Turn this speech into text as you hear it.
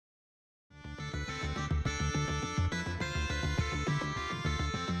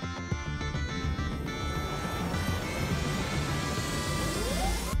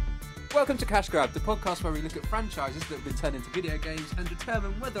Welcome to Cash Grab, the podcast where we look at franchises that have been turned into video games and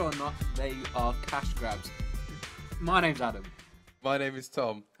determine whether or not they are cash grabs. My name's Adam. My name is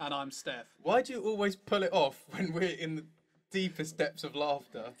Tom. And I'm Stef. Why do you always pull it off when we're in the deepest depths of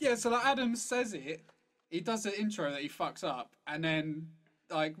laughter? Yeah, so like Adam says it, he does the intro that he fucks up, and then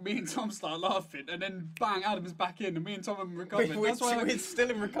like me and Tom start laughing, and then bang, Adam's back in, and me and Tom are recovering. We're like, still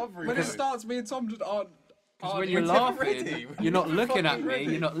in recovery. when it starts, me and Tom just aren't. Because when we're you're never laughing, ready. you're not looking at fucking me, ready.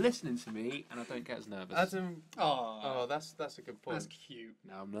 you're not listening to me, and I don't get as nervous. Adam. Oh, Oh, that's a good point. that's cute.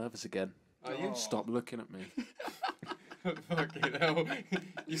 Now I'm nervous again. Are you? Oh. Stop looking at me. Fucking hell.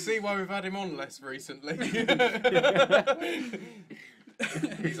 You see why we've had him on less recently?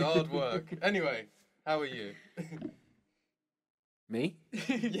 He's hard work. Anyway, how are you? Me?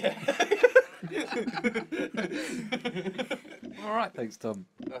 Yeah. All right, thanks, Tom.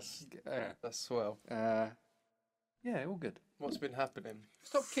 That's swell. Yeah, all good. What's been happening?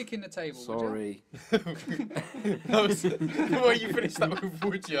 Stop kicking the table. Sorry. Well, you finished that with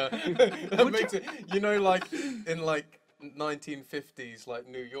would ya? That makes it, you know, like in like 1950s, like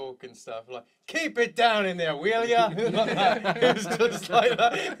New York and stuff. Like, keep it down in there, will ya? Like that. It was just like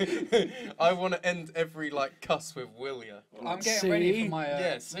that. I want to end every like cuss with will ya. I'm getting ready for my.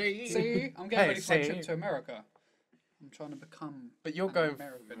 Yeah, see. See, I'm getting ready for my see. trip to America. I'm trying to become. But you're an going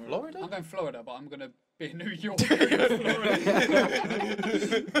American. Florida? I'm going Florida, but I'm going to be in New York.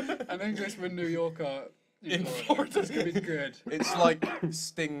 An Englishman New Yorker in Florida. It's going to be good. It's like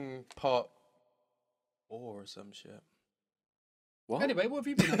Sting Part 4 or some shit. What? Anyway, what have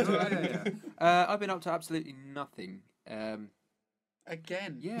you been up to? I've been up to absolutely nothing.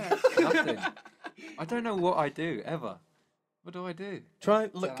 Again. Yeah, nothing. I don't know what I do, ever. What do I do? Try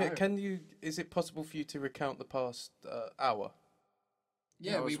look Dunno. at. Can you? Is it possible for you to recount the past hour?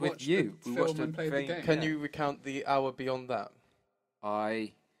 Yeah, I we was with watched you. the We film watched a and played the thing. game. Can you recount the hour beyond that?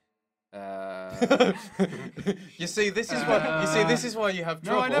 You see, this is why. You see, this is why you have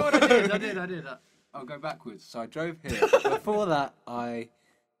No, trouble. I know what I did. I did. I'll go backwards. So I drove here. Before that, I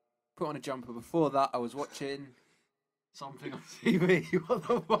put on a jumper. Before that, I was watching something on TV. What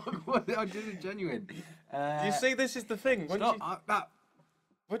the fuck? What? I did it genuine. You see, this is the thing. When Stop. you,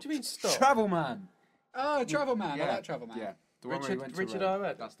 what do you mean stop? Travel Man. Oh, Travel Man. Yeah. I like Travel Man. Yeah. The one where he went to Richard Rome.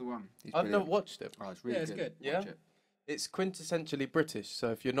 Ahmed. That's the one. He's I've not brilliant. watched it. Oh, it's really Yeah, it's good. Yeah? Watch it. It's quintessentially British. So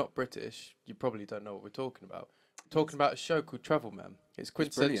if you're not British, you probably don't know what we're talking about. We're talking about a show called Travel Man. It's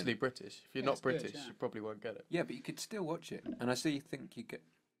brilliant. quintessentially British. If you're Yeah, not it's good, British, yeah. you probably won't get it. Yeah, but you could still watch it, and I still think you get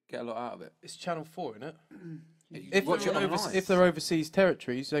a lot out of it. It's Channel 4, isn't it? You If watch it they're, online. if they're overseas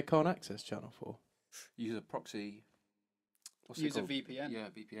territories, they can't access Channel 4. Use a proxy. What's Use it a called? VPN. Yeah,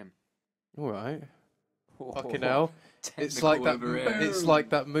 VPN. All right. Oh, Fucking hell. It's technical like that. over here. It's like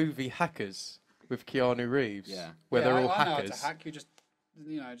that movie Hackers with Keanu Reeves. Yeah. Where they're all I know how hackers. to hack. You just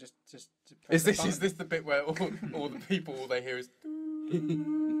just. Is press the this button. the bit where all the people all they hear is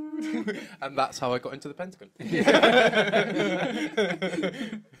and that's how I got into the Pentagon.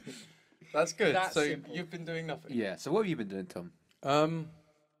 That's good. That's so simple. you've been doing nothing. Yeah. So what have you been doing, Tom? Shit, I'm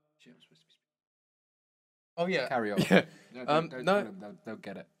supposed to be speaking. Oh yeah. Carry on. Yeah. No, no. they'll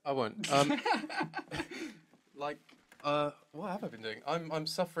get it. I won't. Like, what have I been doing? I'm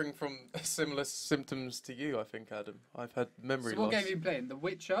suffering from similar symptoms to you, I think, Adam. I've had memory So what loss. game have you been playing? The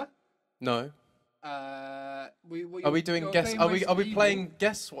Witcher. No. Are Are we doing guess? Are we playing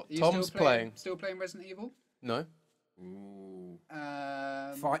guess what Tom's playing? Still playing Resident Evil? No. Ooh.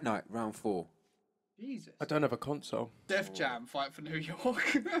 Fight. Fight Night round 4. Jesus. I don't have a console. Def Jam Fight for New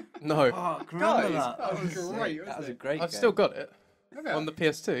York. No. Oh, Guys, that was great. That was a Wasn't great. I've game. still got it Okay. on the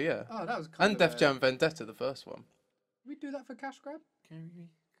PS2. Yeah. Oh, that was kind And of Def Jam Vendetta, the first one. We do that for cash grab. Can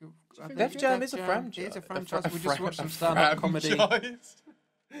we go- I Def think Jam is a franchise. It's a A franchise. fra- We just watched a some stand-up comedy. franchise.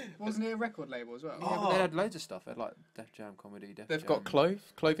 Wasn't it a record label as well? Yeah, but they had loads of stuff. They had like Def Jam comedy. Def They've Jam. got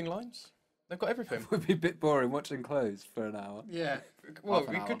clothing lines. They've got everything. It would be a bit boring watching clothes for an hour. Yeah. Well, Half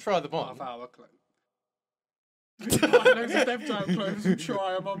an we hour. could try them on. Half hour clothes. Loads of Def Jam clothes and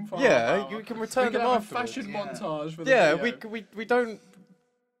try them on for half Yeah, hour. you can We return could them have a afterwards. fashion Yeah. montage for the Yeah, video. we don't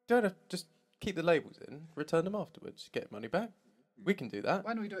have to just keep the labels in, return them afterwards, get money back. We can do that.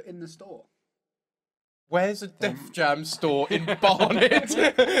 Why don't we do it in the store? Where's a Def Jam store in Barnet?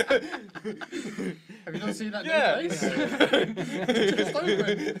 Have you not seen that Yeah. new place? Just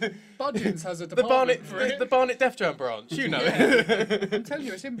open. Budgeons has a the department for it. The Barnet Def Jam branch, you know Yeah. it. I'm telling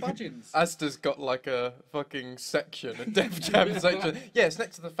you, it's in Budgeons. Asda's got like a fucking section, a Def Jam section. Yeah, it's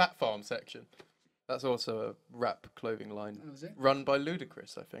next to the Fat Farm section. That's also a rap clothing line. Oh, is it? Run by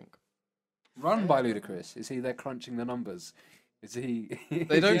Ludacris, I think. Run by Ludacris. Is he there crunching the numbers? Is he?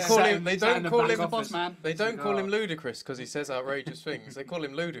 They don't Yeah. call Sat him. in- They sat in don't the call back him. office, man. They don't call him Cigar. ludicrous because he says outrageous things. They call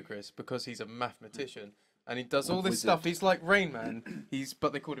him ludicrous because he's a mathematician and he does all this Wizard. stuff. He's like Rain Man.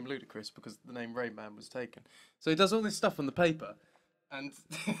 But they called him ludicrous because the name Rain Man was taken. So he does all this stuff on the paper and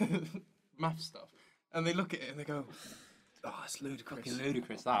math stuff. And they look at it and they go, "Oh, it's ludicrous." Fucking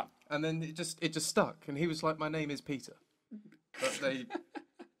ludicrous, that. And then it just stuck. And he was like, "My name is Peter." But they.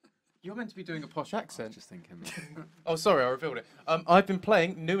 You're meant to be doing a posh accent. Just thinking. Oh, sorry, I revealed it. I've been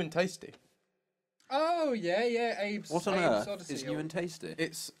playing New and Tasty. Oh yeah, Abe's. What on Abe's earth Odyssey is new and tasty?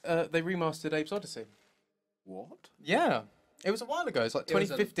 It's they remastered Abe's Odyssey. What? Yeah, it was a while ago. It's like It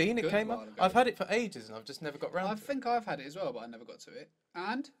was a 2015. It good came while up. ago. I've had it for ages, and I've just never got round I to it. think I've had it as well, but I never got to it.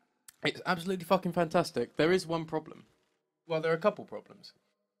 And It's absolutely fucking fantastic. There is one problem. Well, there are a couple problems.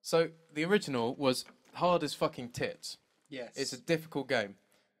 So the original was hard as fucking tits. yes, It's a difficult game.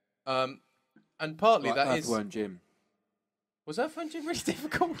 And partly Like that is. Earthworm Jim. Was Earthworm Jim really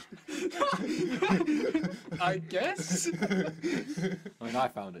difficult? I guess. I mean, I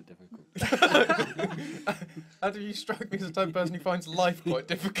found it difficult. How do you strike me as the type of person who finds life quite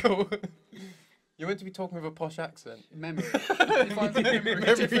difficult? You're meant to be talking with a posh accent. Memory. He finds memory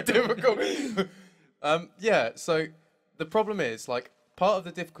Very difficult. Yeah, so the problem is, like, part of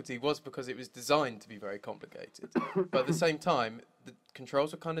the difficulty was because it was designed to be very complicated. But at the same time, the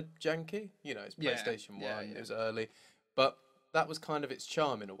controls were kind of janky. You know, it's Yeah, PlayStation 1, yeah. it was early. But that was kind of its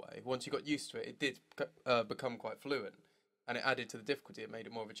charm in a way. Once you got used to it, it did become quite fluent. And it added to the difficulty, it made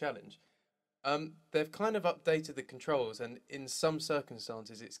it more of a challenge. They've kind of updated the controls, and in some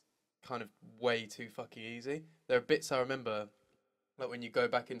circumstances, it's kind of way too fucking easy. There are bits I remember, like when you go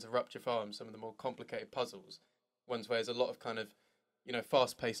back into Rupture Farm, some of the more complicated puzzles, ones where there's a lot of kind of, you know,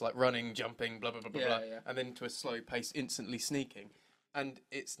 fast pace, like running, jumping, blah, blah, blah, blah, Yeah, blah, yeah. and then to a slow pace, instantly sneaking. And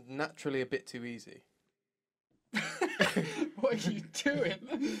it's naturally a bit too easy. What are you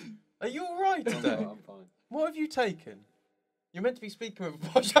doing? Are you alright today? I'm fine. What have you taken? You're meant to be speaking with a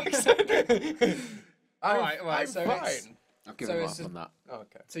posh accent. Right, I'm so fine. it's- I've given So up it's on that. Oh,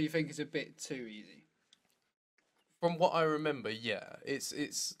 okay. So you think it's a bit too easy? From what I remember, yeah,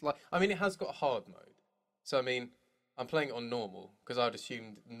 it's like, I mean, it has got a hard mode. So I mean, I'm playing it on normal because I'd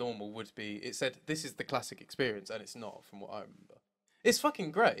assumed normal would be. It said this is the classic experience, and it's not, from what I remember. It's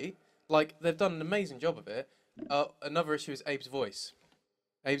fucking great. Like, they've done an amazing job of it. Another issue is Abe's voice.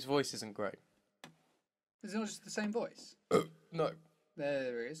 Abe's voice isn't great. Is it not just the same voice? No.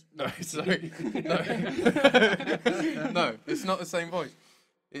 There it is. No, sorry. No. No, it's not the same voice.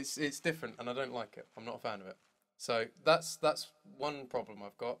 It's different, and I don't like it. I'm not a fan of it. So that's one problem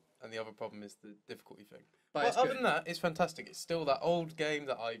I've got, and the other problem is the difficulty thing. But But it's other good. than that, it's fantastic. It's still that old game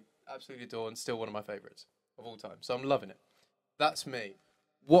that I absolutely adore, and still one of my favourites of all time. So I'm loving it. That's me.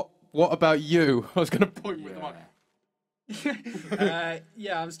 What about you? I was going to point with the mic.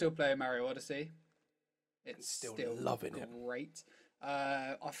 Yeah, I'm still playing Mario Odyssey. It's Still still loving it. great.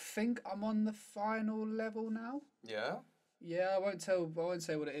 I think I'm on the final level now. Yeah. Yeah, I won't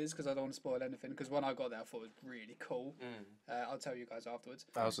say what it is because I don't want to spoil anything. Because when I got there, I thought it was really cool. I'll tell you guys afterwards.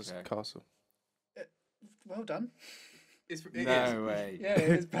 Bowser's Okay. Castle. Well done. It is. No way. Yeah,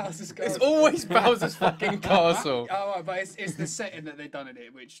 it's Bowser's It's Castle. always Bowser's fucking castle. Oh, right, but it's the setting that they've done in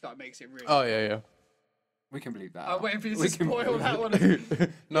it, which like makes it really. Oh yeah. We can believe that. I'm waiting for you We to can spoil believe that one.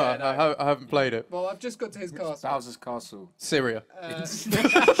 No, Yeah, no. I haven't played it. Well, I've just got to his castle. Bowser's Castle. Syria.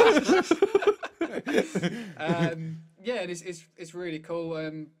 Yeah, and it's really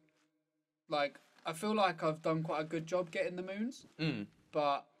cool. Like I feel like I've done quite a good job getting the moons,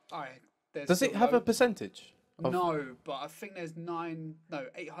 but there's Does it still have a percentage? No, but I think there's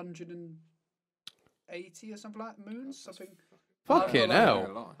 880 or something like that, moons. Something. Fucking I've got,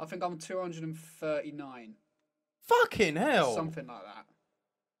 hell. I think I'm 239. Fucking hell. Something like that.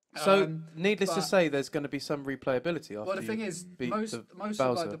 So, needless to but- say, there's going to be some replayability after Well, the you thing is, beat most the of like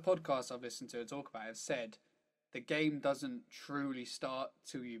Bowser. the podcasts I've listened to and talk about have said the game doesn't truly start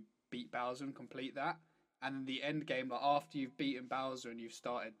till you beat Bowser and complete that, and then the end game, like after you've beaten Bowser and you've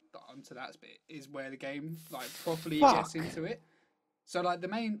started onto that bit, is where the game like properly gets Fuck. into it. So like the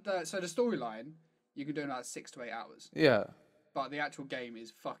storyline you can do in like 6 to 8 hours, Yeah. but the actual game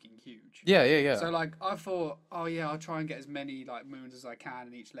is fucking huge. Yeah. So like I thought, oh yeah, I'll try and get as many like moons as I can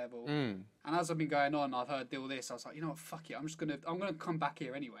in each level. And as I've been going on, I've heard all this. I was like, you know what, fuck it, I'm gonna come back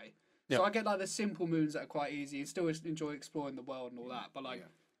here anyway. So Yeah. I get like the simple moons that are quite easy and still enjoy exploring the world and all that. But like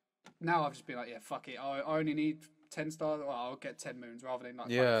now I've just been like, yeah, fuck it. I only need 10 stars. Well, I'll get 10 moons rather than like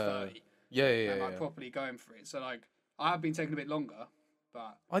 30. Yeah. And like properly going for it. So like I have been taking a bit longer,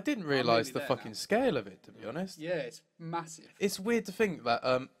 but I didn't realise nearly the there fucking now. scale of it, to be honest. yeah, it's massive. It's weird to think that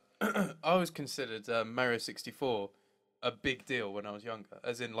I was considered Mario 64 a big deal when I was younger,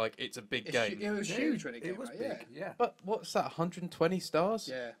 as in like it's a big game. It was huge when it came was out. big. Yeah. But what's that? 120 stars?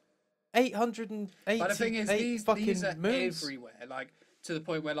 Yeah. 880. But the thing is, these are moons? everywhere. Like to the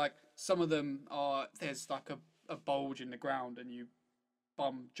point where like some of them are there's like a bulge in the ground and you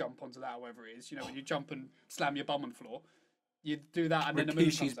jump onto that, or whatever it is. You know, when you jump and slam your bum on the floor, you do that and then the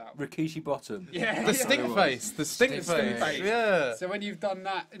moon comes out. Rikishi bottom. Yeah. The stink face. The stink Stink face. face. Yeah. So when you've done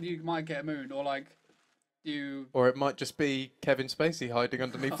that, you might get a moon, or like you. Or it might just be Kevin Spacey hiding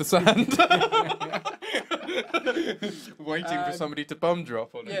underneath the sand. Waiting for somebody to bum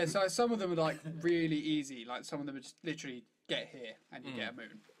drop on it. Yeah, so some of them are like really easy. Like some of them are just literally get here and you get a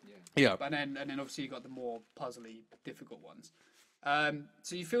moon. Yeah. But then obviously you got the more puzzly, difficult ones.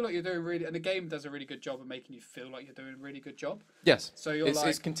 So you feel like you're doing really, and the game does a really good job of making you feel like you're doing a really good job. Yes. So you're it's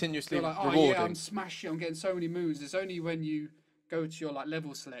like, continuously you're like, oh rewarding. yeah, I'm smashing, I'm getting so many moons. It's only when you go to your like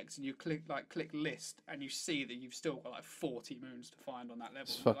level selects and you click list and you see that you've still got like 40 moons to find on that level.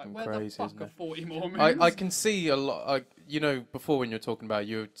 It's You're fucking like, where crazy, the fuck isn't are it? 40 more moons? I can see a lot. Before when you were talking about,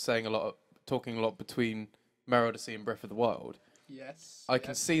 you were saying talking a lot between Mario Odyssey and Breath of the Wild. Yes. I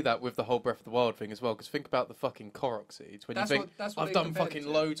can see that with the whole Breath of the Wild thing as well. Because think about the fucking Korok seeds. When That's you think what I've they done compared fucking it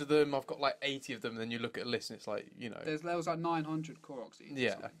to. loads of them, I've got like 80 of them. Then you look at a list and it's like There's levels like 900 Korok seeds.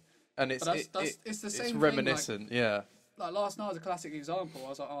 yeah, and it's But it's the same it's thing, reminiscent. Yeah. Like last night was a classic example. I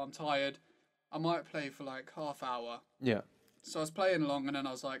was like, oh, I'm tired. I might play for like half hour. Yeah. So I was playing along, and then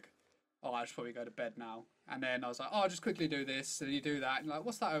I was like, oh, I should probably go to bed now. And then I was like, oh, I'll just quickly do this. And you do that, and you're like,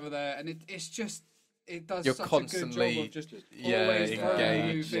 what's that over there? And it's just, it does You're such constantly, a good job of just yeah, always throwing new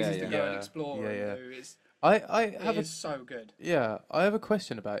engaged. things to go Yeah. and explore. Yeah, and yeah. do. It's, I have it is so good. I have a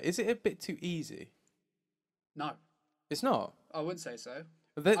question about it. Is it a bit too easy? No, It's not. I wouldn't say so.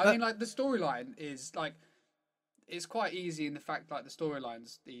 That- I mean, like, the storyline is, like, it's quite easy in the fact, like, the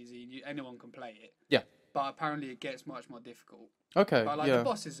storyline's easy. Anyone can play it. Yeah. But apparently it gets much more difficult. Okay. But, like, yeah. the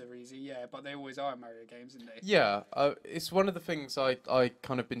bosses are easy, yeah, but they always are in Mario games, aren't they? Yeah, it's one of the things I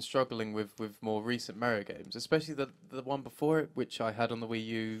kind of been struggling with more recent Mario games, especially the one before it, which I had on the Wii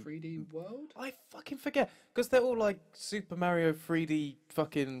U. 3D World? I fucking forget, because they're all like Super Mario 3D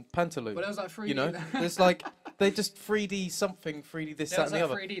fucking Pantaloon. But it was like 3D. You know, there's like they just 3D something, 3D this, There that, was and the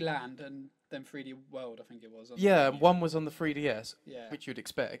like other. 3D Land and then 3D World, I think it was. On Yeah, the and one was on the 3DS, Yeah. which you'd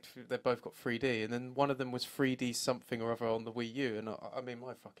expect. They've both got 3D, and then one of them was 3D something or other on the Wii U. And I mean,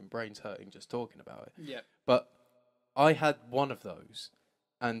 my fucking brain's hurting just talking about it. Yeah. But I had one of those,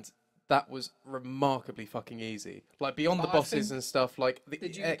 and that was remarkably fucking easy. Like beyond But the I bosses think- and stuff, like the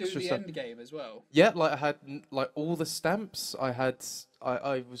Did you extra do the stuff. end game as well? Yeah, like I had like all the stamps.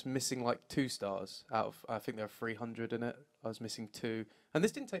 I was missing like 2 stars out of, I think there are 300 in it. I was missing 2, and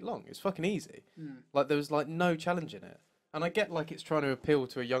this didn't take long. It was fucking easy. Like there was like no challenge in it. And I get like it's trying to appeal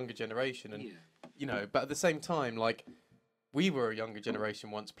to a younger generation, and you know, but at the same time, like we were a younger generation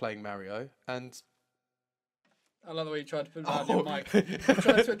once playing Mario, and I love the way you tried to put down your mic. You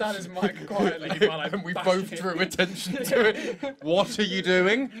tried to put down his mic quietly while I and we bashed both it. drew attention to it. What are you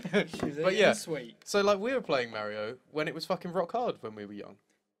doing? But yeah, Sweet. so like we were playing Mario when it was fucking rock hard when we were young.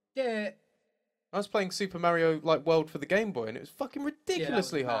 Yeah. I was playing Super Mario like World for the Game Boy, and it was fucking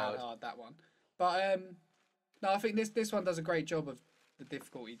ridiculously yeah, that was hard. mad that one. But no, I think this one does a great job of the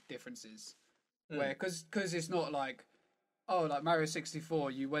difficulty differences, where because it's not like, oh, like Mario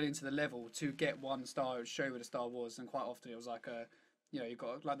 64, you went into the level to get 1 star, it would show you where the star was, and quite often it was like you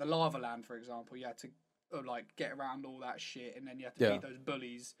got like the lava land, for example, you had to like get around all that shit, and then you had to beat those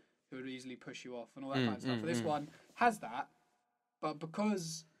bullies who would easily push you off and all that kind of stuff. But this one has that, but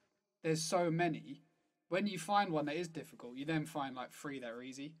because there's so many, when you find one that is difficult, you then find like 3 that are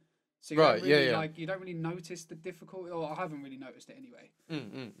easy. So you don't really, like, you don't really notice the difficulty, or I haven't really noticed it anyway.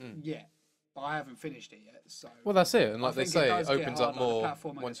 Yeah. But I haven't finished it yet, so. Well, that's it, and like they think say, does it get opens up harder, the more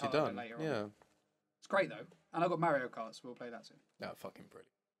platforming once gets you're harder done. later on. Yeah. It's great though, and I've got Mario Kart, so we'll play that soon. No, fucking brilliant.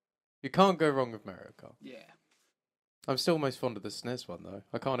 You can't go wrong with Mario Kart. Yeah. I'm still most fond of the SNES one though.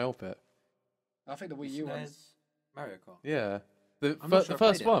 I can't help it. I think the Wii U one's. Mario Kart. Yeah, the I'm not sure the I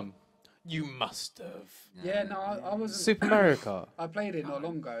first played it. one. You must have. Yeah, no, I wasn't. Super Mario Kart. I played it not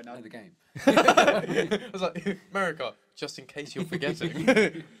long ago, and I know the game. I was like, Mario Kart, just in case you're forgetting.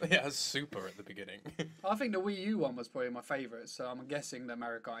 It has Super at the beginning. I think the Wii U one was probably my favourite, so I'm guessing that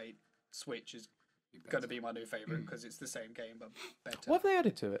Mario Kart 8 Switch is going to be my new favourite because it's the same game but better. What have they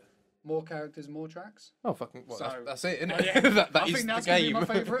added to it? More characters, more tracks. Oh, fucking, well, So- that's it, isn't Oh, it? yeah. that I is think the that's going to be game. my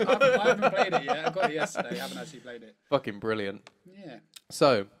favourite. I haven't played it yet. I got it yesterday. I haven't actually played it. Fucking brilliant. Yeah.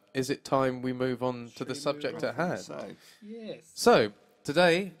 So, is it time we move on to the subject at hand? Yes. So,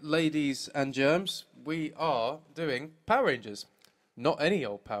 today, ladies and germs, we are doing Power Rangers. Not any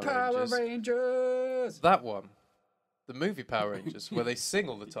old Power Power Rangers. Rangers! That one. the movie Power Rangers, where they sing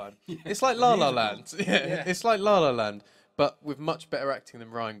all the time. It's like La La Land. Yeah, it's like La La Land, but with much better acting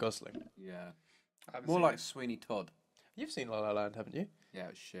than Ryan Gosling. Yeah. I haven't More seen like it. Sweeney Todd. You've seen La La Land, haven't you? Yeah,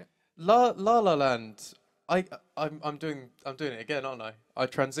 it's shit. La La Land. I'm doing it again, aren't I? I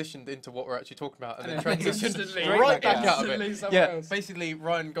transitioned into what we're actually talking about, and then transitioned Instantly right back back out of Instantly it. somewhere Yeah, else. basically,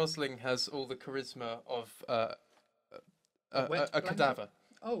 Ryan Gosling has all the charisma of wet a blanket? cadaver.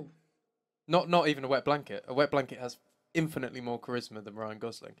 Oh, Not even a wet blanket. A wet blanket has infinitely more charisma than Ryan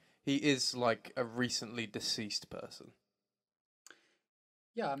Gosling. He is like a recently deceased person.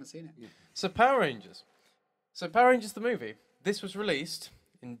 yeah, I haven't seen it. So Power Rangers. So Power Rangers the movie. This was released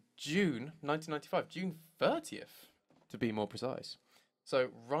in June 1995, June 30th to be more precise. So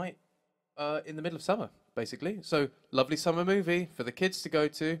right in the middle of summer, basically. So lovely summer movie for the kids to go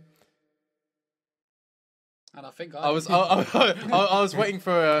to. And I think I was waiting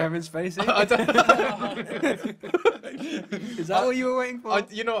for Kevin Spacey? I don't, Is that what you were waiting for?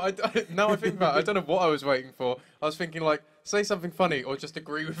 now I think about it, I don't know what I was waiting for. I was thinking like, say something funny or just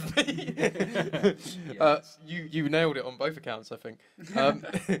agree with me. Yes. You nailed it on both accounts, I think.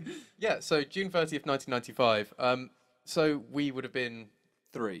 Yeah, so June 30th, 1995. So we would have been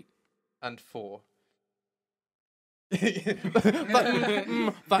 3. and 4.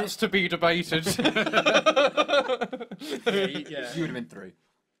 That's to be debated. Yeah. You would have been 3.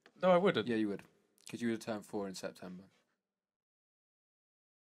 No, I wouldn't. Yeah, you would. Because you would have turned 4 in September.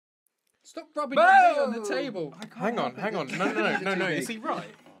 Stop rubbing your knee on the Boom! table. Hang on. No. Is he right?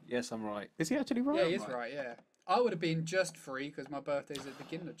 Yes, I'm right. Is he actually right? Yeah, he is right. Yeah, I would have been just 3 because my birthday's at the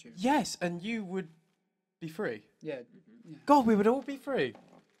beginning of June. Yes, and you would be free. Yeah. God, we would all be free.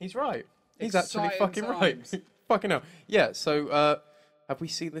 He's right. He's actually Exciting fucking times. right. Fucking hell. Yeah, so have we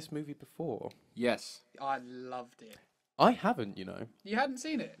seen this movie before? Yes. I loved it. I haven't, you know. You hadn't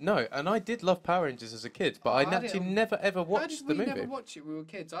seen it? No, and I did love Power Rangers as a kid, but I I had it actually on- never ever How watched did the we movie. never watch it when we were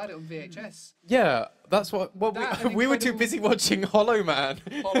kids? I had it on VHS. Yeah, that's what That and we were too Incredible- busy watching Hollow Man.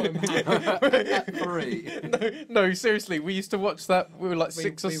 Hollow Man. At 3. No, seriously, we used to watch that. We were like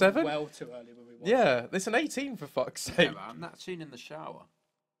 6 or we 7. Were well too early when we watched it. Yeah, it's an 18 for fuck's Yeah, sake. man, that scene in the shower.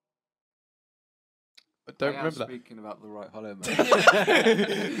 I don't I am remember that. speaking about the right Hollow Man.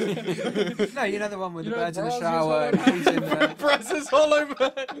 No, you know the one with You the know birds in the Braz's shower and Hollow he's in there. Brass's Hollow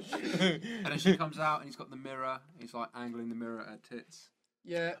Man. And then she comes out and he's got the mirror. He's like angling the mirror at her tits.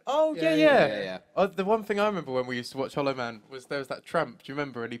 Yeah. Oh Yeah, yeah. yeah. The one thing I remember when we used to watch Hollow Man was there was that tramp. Do you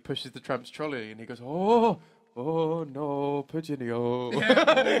remember? And he pushes the tramp's trolley and he goes, "Oh no, Virginio." Yeah,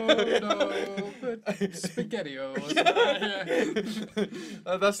 oh no, but SpaghettiOs.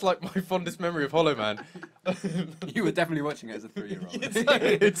 Yeah. That's like my fondest memory of Hollow Man. You were definitely watching it as a 3-year-old.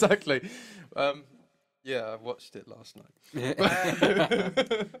 Exactly. Yeah, I watched it last night.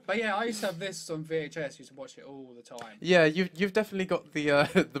 But yeah, I used to have this on VHS. Used to watch it all the time. Yeah, you've definitely got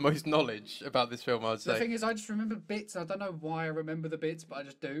the the most knowledge about this film, I would The say. thing is, I just remember bits. I don't know why I remember the bits, but I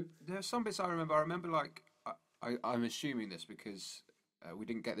just do. There's some bits I remember. I remember like I'm assuming this because we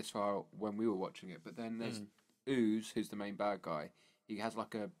didn't get this far when we were watching it. But then there's Ooze, who's the main bad guy. He has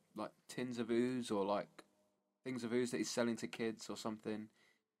like tins of ooze or like things of ooze that he's selling to kids or something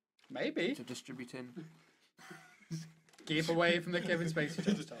Maybe. to distributing. Keep away from the Kevin Spacey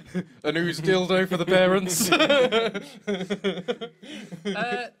jokes, Tom. An ooze dildo for the parents.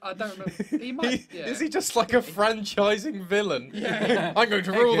 I don't remember. He might. Yeah. Is he just like a franchising villain? Yeah. I'm going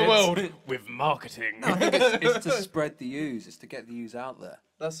to rule the world with marketing. I think it's to spread the ooze. It's to get the ooze out there.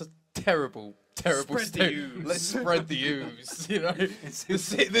 That's a terrible Spread the step. ooze. Let's spread the ooze. You know, the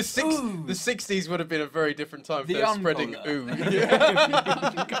 60s would have been a very different time for The spreading umbrella. ooze.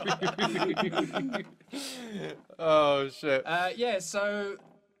 Oh shit. Yeah. So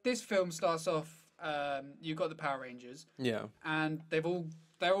this film starts off. You've got the Power Rangers, Yeah. and they're all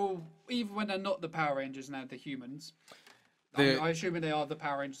even when they're not the Power Rangers and they're the humans. The- I assume they are the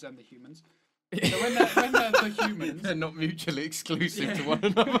Power Rangers and the humans. So when they're the humans, They're not mutually exclusive to one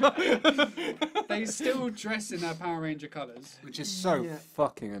another. they still dress in their Power Ranger colours. Which is so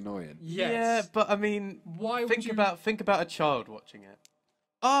fucking annoying. Yes. Yeah, but I mean, Why would think you? about a child watching it.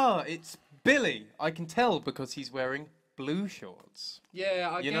 Ah, it's Billy. I can tell because he's wearing blue shorts. Yeah,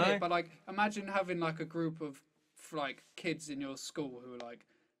 I You get know? it, but like, imagine having like a group of like kids in your school who are like,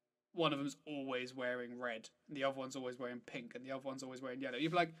 one of them's always wearing red, and the other one's always wearing pink, and the other one's always wearing yellow.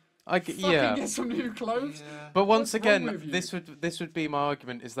 You'd be like, fucking get some new clothes. But once What's wrong again, with you? this would be my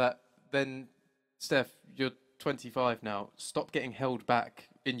argument is that then, Steph, you're 25 now. Stop getting held back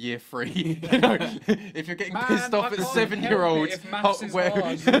in year 3. You know, if you're getting Man, pissed off I at can't 7-year-olds, help it if maths is hard.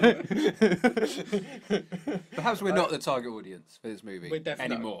 Perhaps we're not the target audience for this movie We're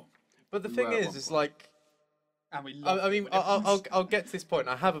definitely anymore. But the We thing were at is, one it's point. like And we love I mean, the Williams. I'll get to this point.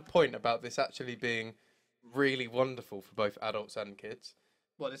 I have a point about this actually being really wonderful for both adults and kids.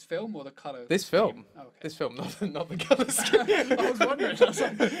 What, this film or the colour? This film. Oh, okay. This film, not the colour scheme. I was wondering, I was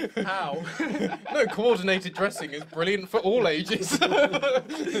like, how? No, coordinated dressing is brilliant for all ages. No, I've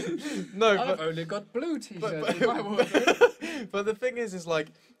but, only got blue t-shirts but, in my wardrobe. but the thing is like,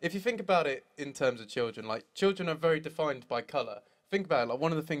 if you think about it in terms of children, like, children are very defined by colour. Think about it, like,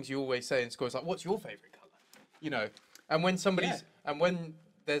 one of the things you always say in school is like, what's your favourite colour? You know, and when and when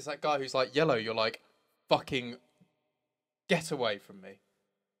there's that guy who's like yellow, you're like, fucking get away from me.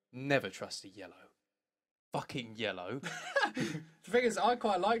 Never trust a yellow. Fucking yellow. The thing is, I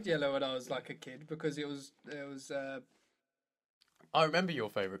quite liked yellow when I was like a kid because it was. I remember your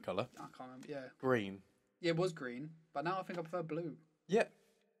favourite colour. I can't remember. Yeah, Green. yeah, it was green, but now I think I prefer blue. Yeah.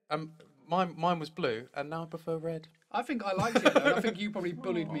 Mine was blue, and now I prefer red. I think I liked yellow. And I think you probably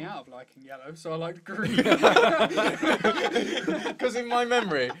bullied me out of liking yellow, so I liked green. Because in my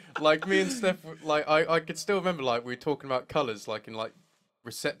memory, like, me and Steph, like, I could still remember, like, we were talking about colours, like, in, like,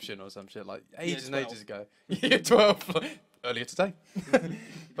 reception or some shit, like, ages and ages ago. Year 12, like, earlier today.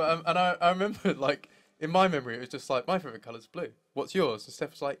 But, and I remember, like, in my memory, it was just like, my favourite colour's blue. What's yours? And Steph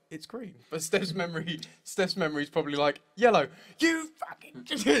was like, it's green. But Steph's memory is probably like, yellow. You fucking...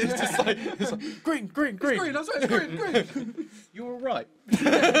 it's just like, green, green, green. Green, that's right, it's green, green. You were right.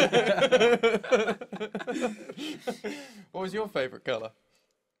 What was your favourite colour?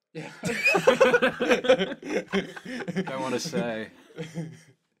 Yeah. Don't want to say.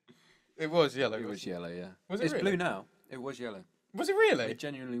 It was yellow. It was yellow, yeah. Was it It's really? blue now. It was yellow. Was it really? It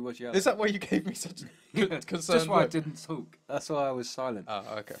genuinely was yellow. Is that why you gave me such concern? Just why I didn't talk. That's why I was silent. Oh,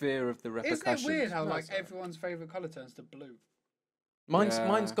 okay. Fear of the Isn't repercussions. it weird how No, like it's alright. everyone's favourite colour turns to blue? Mine's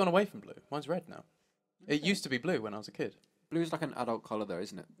Yeah. gone away from blue. Mine's red now. It used to be blue when I was a kid. Blue's like an adult colour, though,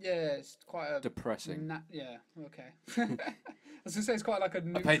 isn't it? Yeah, it's quite a Depressing. yeah, okay. I was gonna say it's quite like a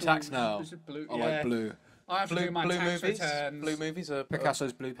neutral. pay tax now. it's just blue. I yeah. like blue. I have to do my blue tax movies. returns. Blue movies are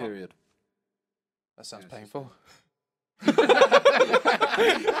Picasso's blue period. That sounds Yes. painful.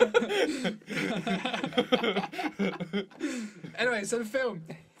 Anyway, so the film,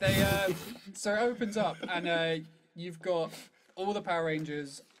 so it opens up and you've got all the Power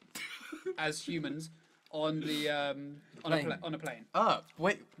Rangers as humans on the on a plane. Ah,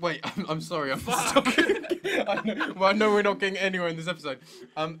 wait. I'm sorry. I'm sorry. I know we're not getting anywhere in this episode.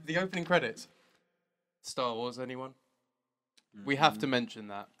 The opening credits. Star Wars. Anyone? We have to mention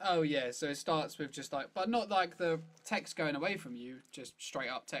that. Oh yeah, so it starts with just like, but not like the text going away from you, just straight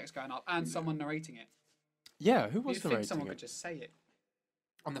up text going up, and someone narrating it. Yeah, who was You'd think narrating someone it? could just say it.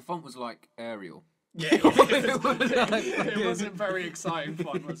 And the font was like Arial. Yeah, it wasn't very exciting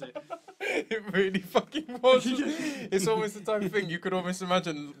fun, was it? It really fucking was. It's almost the type of thing you could almost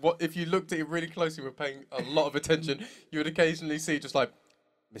imagine. What if you looked at it really closely, were paying a lot of attention, you would occasionally see just like,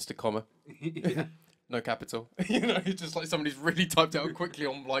 Mr. Comma. Yeah. No capital. You know, it's just like somebody's really typed it out quickly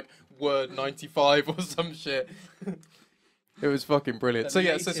on like Word 95 or some shit. It was fucking brilliant. The So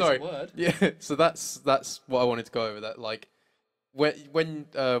yeah, so latest sorry. word. Yeah, so that's what I wanted to go over. That like when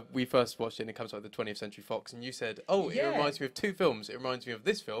we first watched it and it comes out with the 20th Century Fox, and you said, "Oh, it Yeah. reminds me of two films. It reminds me of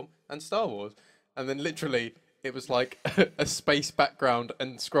this film and Star Wars." And then literally it was like a space background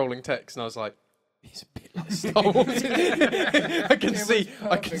and scrolling text, and I was like, he's a bit like Star Wars. I can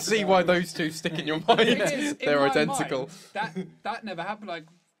perfect see Star why Wars. those two stick in your The thing mind. is, in They're my identical. mind, that never happened. Like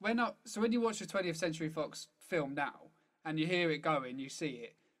so when you watch the 20th Century Fox film now and you hear it going, you see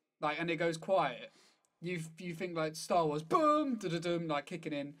it, like, and it goes quiet. You think like Star Wars, boom, da-da-dum, like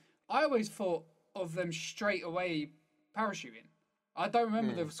kicking in. I always thought of them straight away parachuting. I don't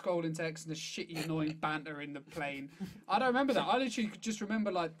remember the scrolling text and the shitty annoying banter in the plane. I don't remember that. I literally could just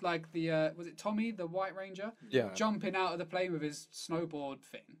remember like the was it Tommy the White Ranger? Yeah. Jumping out of the plane with his snowboard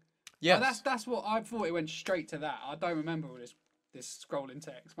thing. Yes. That's what I thought. It went straight to that. I don't remember all this scrolling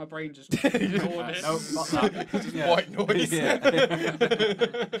text. My brain just ignored it. No, not that. Just Yeah. white noise. Yeah.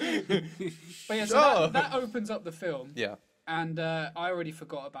 But yeah, so that opens up the film, Yeah. and I already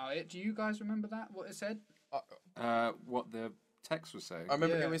forgot about it. Do you guys remember that? What it said? What the text was saying. I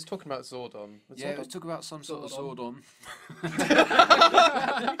remember Yeah. it was talking about Zordon. Was Yeah, it Zordon? was talk about some sort of Zordon.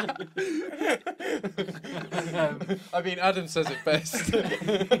 Zordon. I mean, Adam says it best.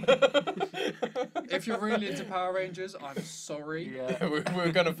 If you're really into Power Rangers, I'm sorry. Yeah.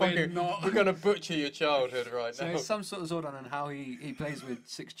 we're gonna fucking not. we're gonna butcher your childhood right So now. it's some sort of Zordon and how he plays with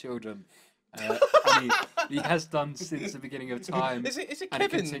 6 children. And he has done since the beginning of time. Is it and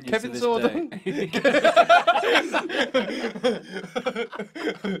it Kevin? continues Kevin to this Zordon?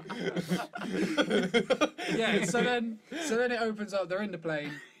 Yeah. So then it opens up. They're in the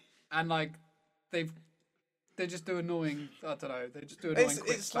plane, and like they've They just do annoying. I don't know. They just do annoying.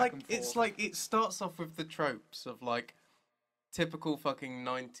 It's like it starts off with the tropes of like typical fucking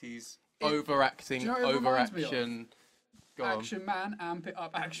 90s overacting, do you know what it reminds me of? overaction. Go on. Action Man, amp it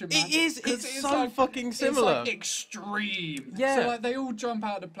up, Action Man. It is. 'Cause It's so fucking similar. It's like extreme. Yeah. So like they all jump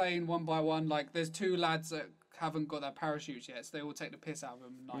out of the plane one by one. Like there's two lads that haven't got their parachutes yet, so they all take the piss out of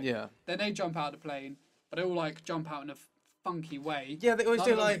them. Like, Yeah. Then they jump out of the plane, but they all like jump out in a funky way. Yeah, they always None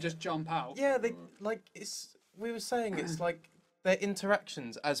do of them like. can just jump out. Yeah, they like it's. We were saying it's like their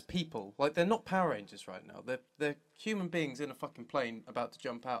interactions as people. Like they're not Power Rangers right now. They're human beings in a fucking plane about to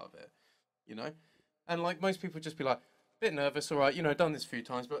jump out of it. You know, and like most people just be like, bit nervous, all right. You know, done this a few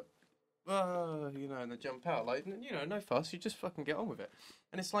times, but. You know, and they jump out like you know, no fuss. You just fucking get on with it.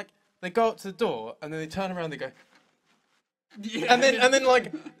 And it's like they go up to the door and then they turn around. They go. Yeah. And then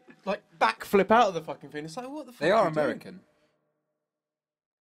like backflip out of the fucking thing. It's like what the fuck? They are you doing? American.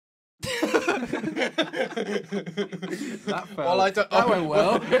 That felt, Well, I don't. that went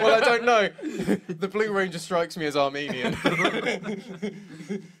well. Well, I don't know. The Blue Ranger strikes me as Armenian.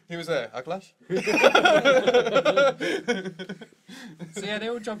 He was there. Clash. So yeah, they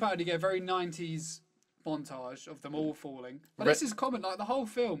all jump out and you get a very 90s montage of them all falling. But Re- this is common, like the whole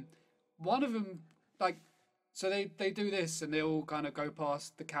film. One of them, like, so they do this and they all kind of go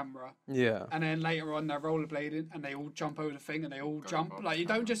past the camera. Yeah. And then later on they're rollerblading and they all jump over the thing and they all jump. above Like you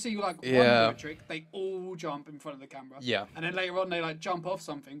the don't just see like one Yeah. do a trick, they all jump in front of the camera. Yeah. And then later on they like jump off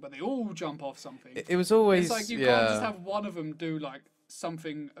something, but they all jump off something. It was always. It's like you can't just have one of them do like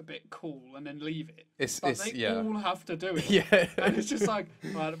something a bit cool and then leave it. But they yeah. all have to do it. Yeah. And it's just like,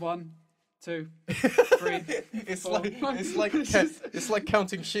 right, 1, 2, 3. It's four. like it's like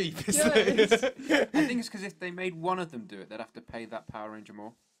counting sheep. Yeah, it's- I think it's because if they made one of them do it, they'd have to pay that Power Ranger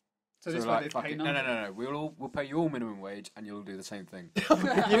more. So this So way like, they fuck pay it. none. No. We'll pay you all minimum wage, and you'll do the same thing.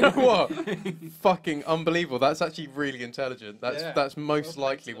 You know what? Fucking unbelievable. That's actually really intelligent. Yeah. That's most Well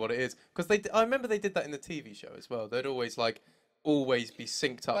likely played, what it is. Because I remember they did that in the TV show as well. They'd always always be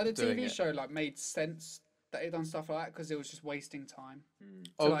synced up But the doing TV it. show like made sense that they done stuff like that because it was just wasting time.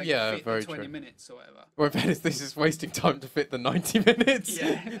 Oh, to, like, yeah, fit very the 20 true. minutes or whatever. Or in fairness, this is wasting time to fit the 90 minutes.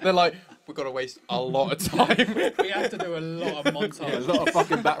 Yeah. They're like, we've got to waste a lot of time. We have to do a lot of montage. Yeah, a lot of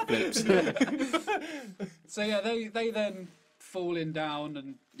fucking backflips. So yeah, they then falling down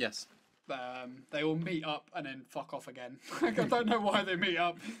and Yes. they all meet up and then fuck off again. Like, I don't know why they meet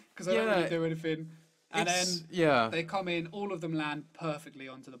up because they don't Yeah, really do anything. And then yeah. they come in, all of them land perfectly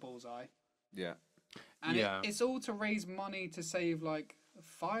onto the bullseye. Yeah. And Yeah. it's all to raise money to save like a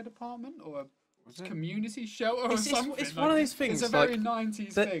fire department or Was a it? community shelter or It's something. one Like, of those things. It's a very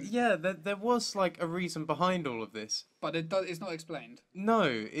 90s thing, Yeah, there was like a reason behind all of this. but it's not explained. No,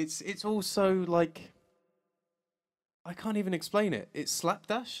 it's also like I can't even explain it. It's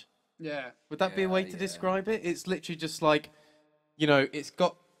slapdash. Yeah. Would that be a way Yeah, to yeah. describe it? It's literally just like, you know, it's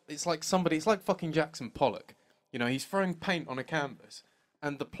like fucking Jackson Pollock. You know, he's throwing paint on a canvas,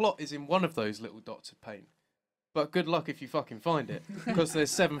 and the plot is in one of those little dots of paint. But good luck if you fucking find it, because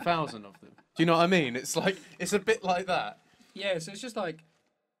there's 7,000 of them. Do you know what I mean? It's a bit like that. Yeah, so it's just like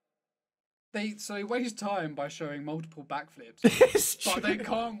they waste time by showing multiple backflips, It's but they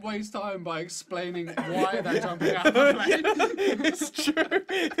can't waste time by explaining why they're jumping out of the plane. It's true.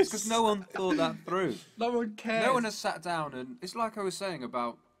 It's because no one thought that through. No one cares. No one has sat down and it's like I was saying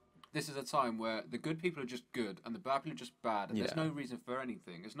about this is a time where the good people are just good and the bad people are just bad and there's Yeah. no reason for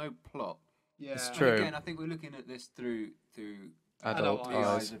anything. There's no plot. Yeah. It's And true. again, I think we're looking at this through Adult Adult the eyes.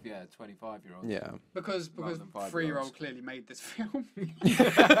 eyes of 25-year-olds. Yeah. Because Rather than 5-year-olds. 3-year-old clearly made this film.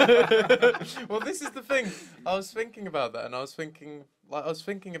 Well, this is the thing. I was thinking about that, and I was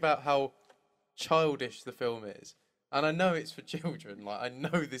thinking about how childish the film is, and I know it's for children. Like I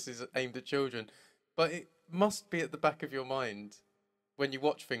know this is aimed at children, but it must be at the back of your mind when you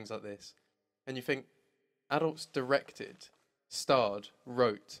watch things like this, and you think adults directed, starred,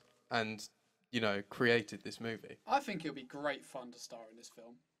 wrote, and created this movie. I think it'll be great fun to star in this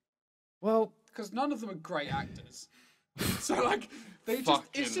film Well, because none of them are great actors. So like it's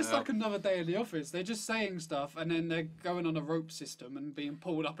Fucking just hell. like another day in the office. They're just saying stuff and then they're going on a rope system and being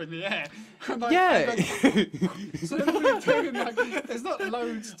pulled up in the air. And, like, yeah. so they're not doing, like, there's not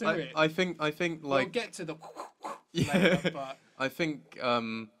loads to it. I think We'll like get to the Yeah. later, but I think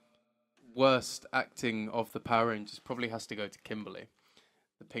worst acting of the Power Rangers probably has to go to Kimberly,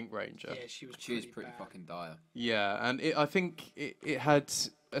 the Pink Ranger. yeah, she was She is pretty pretty bad. fucking dire. Yeah, and I think it had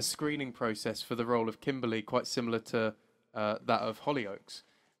a screening process for the role of Kimberly quite similar to that of Hollyoaks,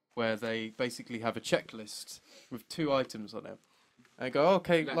 where they basically have a checklist with 2 items on it. And they go,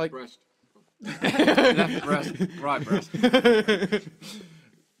 okay, Left like... breast. Left breast, right breast.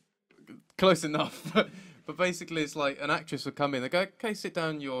 Close enough. But basically, it's like an actress would come in. They go, "Okay, sit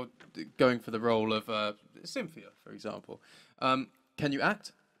down. You're going for the role of Cynthia, for example. Can you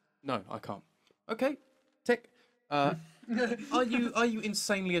act? No, I can't. Okay, tick. Are you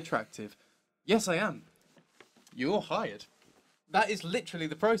insanely attractive? Yes, I am. You're hired." That is literally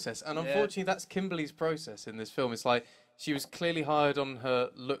the process, and unfortunately, that's Kimberly's process in this film. It's like she was clearly hired on her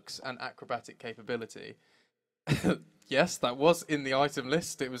looks and acrobatic capability. Yes, that was in the item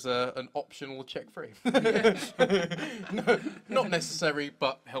list. It was an optional check free. No, not necessary,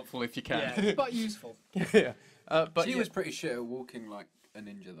 but helpful if you can. Yeah, but useful. Yeah. But She was pretty shit at walking like a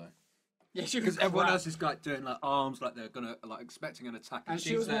ninja though. Yeah, she Because was everyone crap. else is like doing like arms, like they're gonna like expecting an attack, And she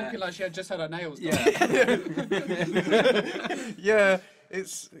she's was there. walking like she had just had her nails done. Yeah.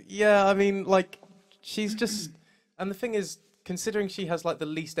 I mean, like, she's just, and the thing is, considering she has like the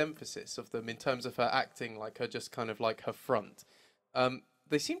least emphasis of them in terms of her acting, like her just kind of like her front,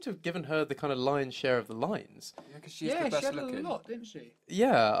 they seem to have given her the kind of lion's share of the lines. Yeah, because she's the best she had looking. a lot, didn't she?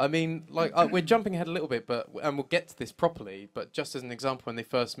 Yeah, I mean, like, we're jumping ahead a little bit, and we'll get to this properly, but just as an example, when they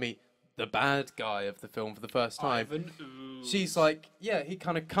first meet the bad guy of the film for the first time, Ivan, ooh. she's like, yeah, he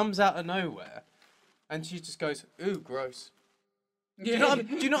kind of comes out of nowhere, and she just goes, ooh, gross. Do you know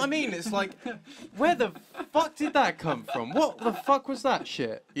what I mean? It's like, where the fuck did that come from? What the fuck was that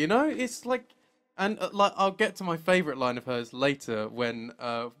shit? You know? It's like, and like, I'll get to my favourite line of hers later when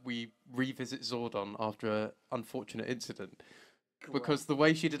we revisit Zordon after an unfortunate incident. Because the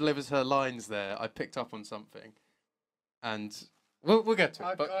way she delivers her lines there, I picked up on something. And we'll get to it.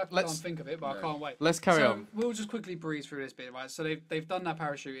 I But can't think of it, but I can't wait. let's carry on. We'll just quickly breeze through this bit, right? So they've done that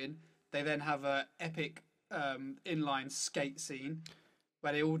parachuting. They then have a epic inline skate scene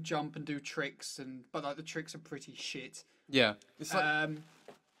where they all jump and do tricks, but like the tricks are pretty shit. Yeah. It's like,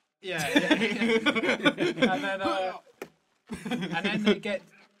 Yeah. And then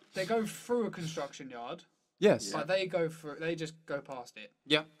they go through a construction yard. yes. But they just go past it.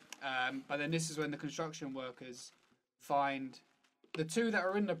 Yeah. But then this is when the construction workers find the two that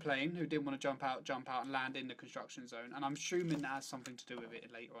are in the plane who didn't want to jump out and land in the construction zone. And I'm assuming that has something to do with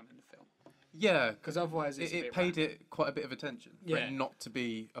it later on in the film. Yeah. Because otherwise it's It paid it quite a bit of attention for Yeah. it not to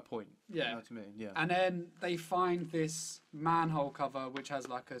be a point. Yeah. You know what I mean? Yeah. And then they find this manhole cover which has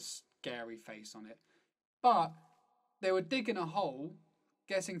like a scary face on it. But they were digging a hole,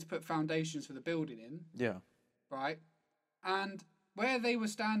 guessing to put foundations for the building in, Yeah. right? And where they were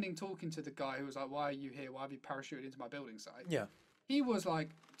standing talking to the guy who was like, "Why are you here? Why have you parachuted into my building site?" Yeah. He was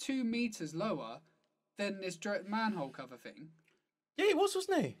like 2 meters lower than this manhole cover thing. Yeah, it was,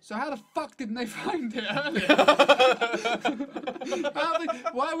 wasn't he? So how the fuck didn't they find it earlier?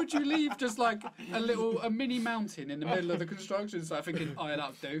 Why would you leave just like a mini mountain in the middle of the construction site thinking, "Oh, yeah,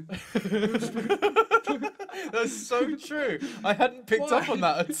 that'll do"? That's so true. I hadn't picked up on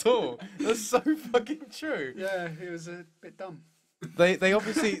that at all. That's so fucking true. Yeah, it was a bit dumb. They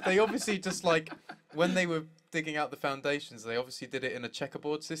obviously just like when they were digging out the foundations, they obviously did it in a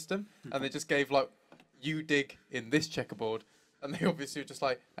checkerboard system, and they just gave like, you dig in this checkerboard, and they obviously were just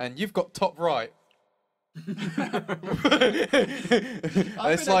like, and you've got top right. It's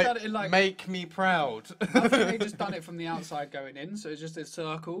they like, done it in, like- make me proud. I think they just done it from the outside going in, so it's just a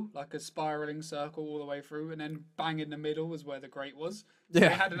circle, like a spiraling circle all the way through, and then bang in the middle was where the grate was. So Yeah.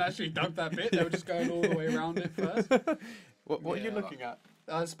 They hadn't actually dug that bit, they were just going all the way around it first. What are you Yeah. looking at?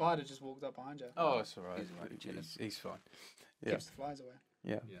 The spider just walked up behind you. Oh, it's alright. He's alright, chilling. He's fine. Yeah. Keeps the flies away.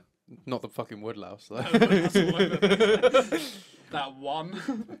 Yeah. Yeah. Not the fucking woodlouse though. That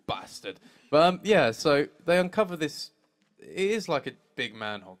one. Bastard. But yeah, so they uncover this. It is like a big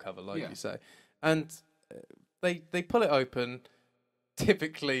manhole cover, like Yeah. you say, and they pull it open.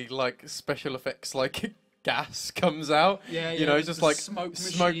 Typically, like special effects, like gas comes out. Yeah, you know, yeah, just the like smoke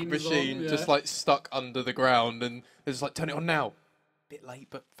machine, machines on, just yeah. like stuck under the ground, and it's just like, turn it on now. Bit late,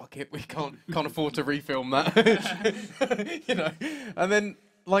 but fuck it, we can't afford to refilm that. You know, and then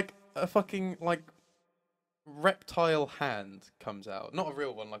like a fucking like reptile hand comes out, not a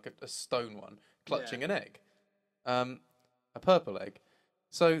real one, like a stone one, clutching Yeah. an egg, a purple egg.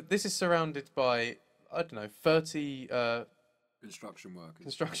 So this is surrounded by, I don't know, 30 Construction workers.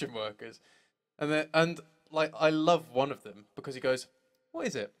 construction workers, and like I love one of them because he goes, "What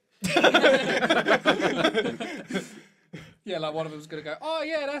is it?" Yeah, like one of them's gonna go, "Oh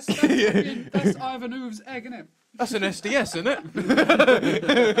yeah, that's Ivan Oove's egg, isn't it?" That's an SDS, isn't it?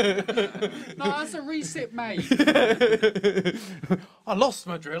 No, that's a recip, mate. I lost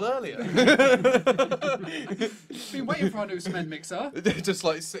my drill earlier. Been waiting for our new cement mixer. Just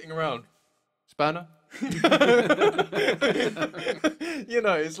like sitting around. Spanner. You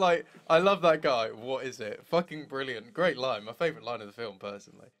know, it's like, I love that guy. What is it? Fucking brilliant. Great line. My favourite line of the film,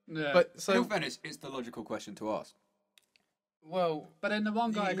 personally. Yeah. But In so, all fairness, it's the logical question to ask. well, But then the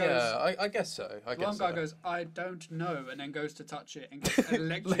one guy goes. yeah, I guess so. I guess One guy so. goes, I don't know, and then goes to touch it and gets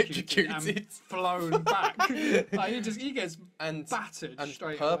electrocuted and Electrocuted. flown back. Like, he gets and battered and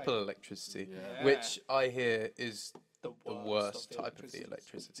straight purple away. electricity, Yeah. which I hear is The the worst worst type of the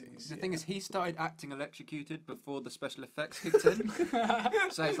electricity. electricities. The thing is, he started acting electrocuted before the special effects kicked in.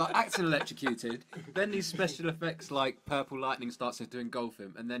 So he's like acting electrocuted. Then these special effects, like purple lightning, starts to engulf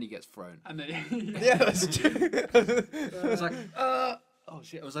him, and then he gets thrown. And then, Yeah, that's true. It's like, oh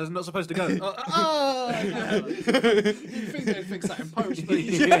shit! I was not supposed to go. you think they'd fix that in post, but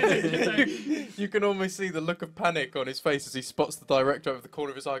You can almost see the look of panic on his face as he spots the director over the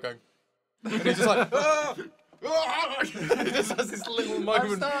corner of his eye going, and he's just like, ah! Ah! He just has this little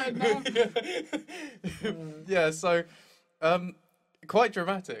moment. started now. Yeah, so quite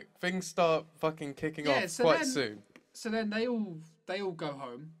dramatic. Things start fucking kicking Yeah, off so quite then- soon. So then they all go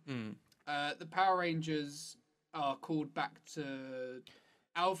home. The Power Rangers are called back to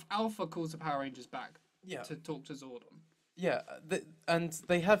Alpha calls the Power Rangers back Yeah. to talk to Zordon. Yeah, and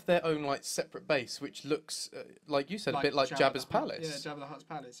they have their own like separate base, which looks like you said, a bit like Jabba Jabba's the Hutt. palace. Yeah, Jabba the Hutt's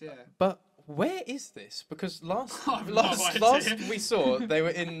palace. Yeah. But where is this? Because last I have no last idea. we saw, they were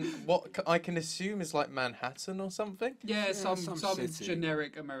in what I can assume is like Manhattan or something. Yeah, some city.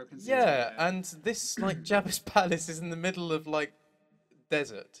 generic American city. Yeah, and this like Jabba's palace is in the middle of like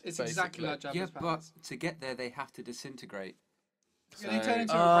desert. it's exactly like basically. Jabba's Yeah, but palace. to get there, they have to disintegrate. Yeah, they turn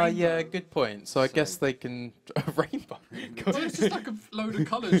into a Ah, rainbow. yeah, good point. So I So- guess they can a rainbow. Well, it's just like a load of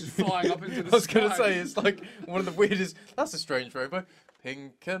colours just flying up into the I was sky. gonna say it's like one of the weirdest. That's a strange rainbow.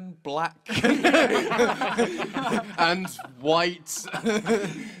 Pink and black and white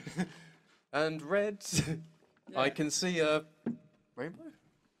and red. I can see a rainbow.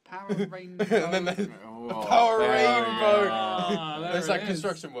 Power Rainbow. And then there's Oh, Power there we Rainbow. go. Ah, there's there that it is.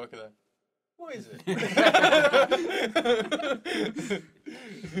 construction worker there. What is it?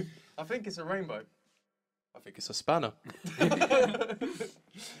 I think it's a rainbow. I think it's a spanner.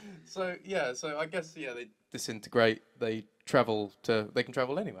 So yeah, so I guess they disintegrate. They can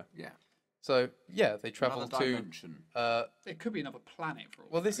travel anywhere. Yeah. So yeah, they travel Another to. dimension. It could be another planet for all.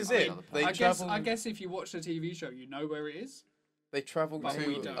 Well, this is Might be it. another They I travel. guess if you watch the TV show, you know where it is. They travel But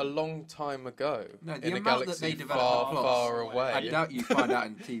we to don't. a long time ago No, the in a amount that galaxy they develop far, the plots, far away. I doubt you find out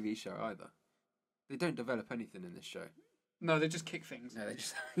in the TV show either. They don't develop anything in this show. No, they just kick things. No, they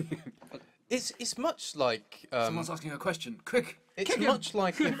just. It's much like Someone's asking a question. Quick. it's much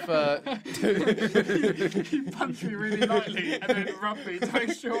like if You punch me really lightly and then rub me to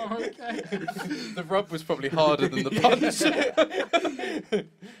make sure I'm okay. the rub was probably harder than the punch.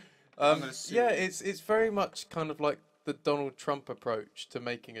 gonna sue Yeah, you. it's very much kind of like the Donald Trump approach to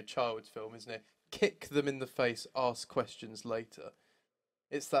making a child's film, isn't it? Kick them in the face, ask questions later.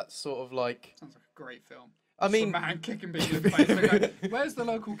 It's that sort of like. Sounds like a great film. I Just a mean, man kicking people in the face. They go, where's the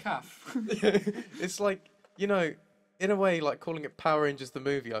local calf? it's like, in a way, like calling it Power Rangers the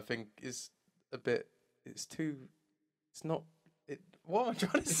movie, I think is a bit. It's not. What am I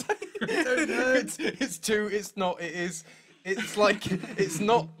trying to say? It's too. It's not. It is. It's like it's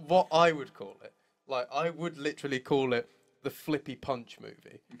not what I would call it. Like I would literally call it the flippy punch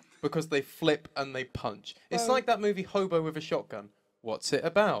movie because they flip and they punch. It's Well- like that movie Hobo with a Shotgun. What's it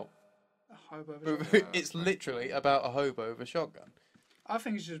about? A hobo of a shotgun. It's literally about a hobo with a shotgun. I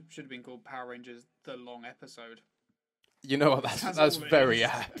think it should have been called Power Rangers: The Long Episode. You know what? That's That's all it very is.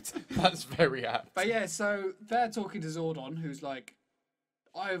 apt. That's very apt. But yeah, so they're talking to Zordon, who's like,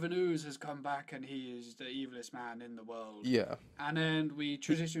 Ivan Ooze has come back and he is the evilest man in the world. Yeah. And then we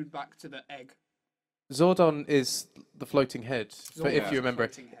transition back to the egg. Zordon is the floating head, Zordon's if the you remember.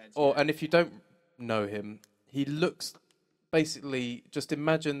 floating head, Or yeah. and if you don't know him, he looks basically just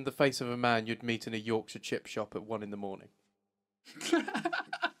imagine the face of a man you'd meet in a Yorkshire chip shop at 1 a.m.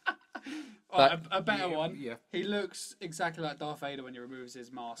 Alright, a better Yeah, one. yeah. He looks exactly like Darth Vader when he removes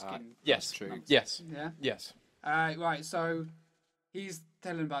his mask. in Yes, true. yes, Yeah. yes. Right. So he's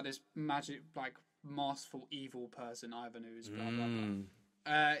telling about this magic, like masterful evil person, Ivan Ooze. Blah blah blah. Mm.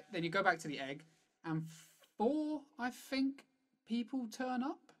 Then you go back to the egg, and 4, I think, people turn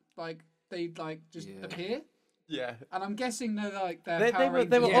up. Like they just Yeah. appear, Yeah. and I'm guessing they're like they're They Power were-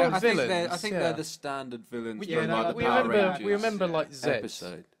 they were Rangers. all I think, villains, I think yeah. they're the standard villains Yeah, from they're like like- the We Power remember, Rangers we remember like Zed.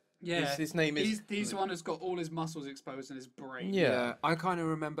 episode. Yeah, His name is. he's the one who's got all his muscles exposed in his brain. Yeah. I kind of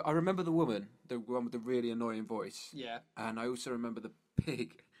remember. I remember the woman, the one with the really annoying voice, Yeah. and I also remember the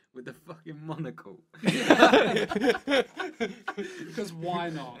pig with the fucking monocle. Because why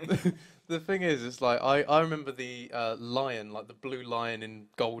not? The thing is, it's like I remember the lion, like the blue lion in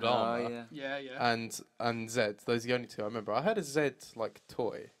gold armor, Yeah, yeah. and Zed. Those are the only two I remember. I had a Zed like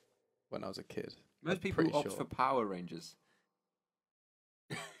toy when I was a kid. Most I'm people pretty opt sure. for Power Rangers.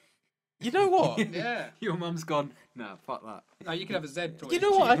 You know what? Yeah. Your mum's gone, nah, fuck that. No, you can have a Z toy. You it's know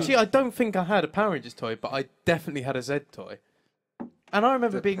what? cheaper. Actually, I don't think I had a Power Rangers toy, but I definitely had a Zed toy. And I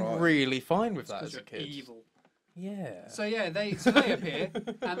remember The being pride. really fine with that Because as a you're kid. evil. Yeah. So yeah, they appear,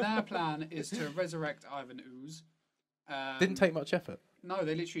 and their plan is to resurrect Ivan Ooze. Didn't take much effort. No,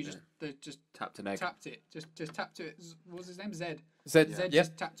 they literally just Tapped an egg. tapped it. Just tapped it. What was his name? Zed. Zed, Zed yeah.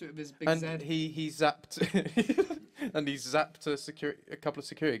 just tapped it with his big And Zed. he zapped and he zapped a couple of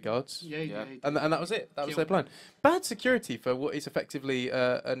security guards. Yeah, yeah. And that was it. That was their Killed plan. Bad security for what is effectively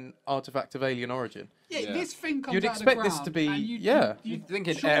an artifact of alien origin. Yeah, this thing comes You'd out of the expect this ground, to be- and yeah. You'd think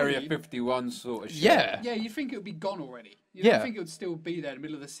in surely- Area 51 sort of shit. Yeah. Yeah, you think it would be gone already. You Yeah. don't think it would still be there in the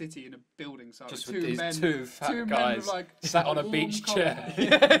middle of the city in a building site Just with with two these men, two fat men guys with like sat on a warm beach cup-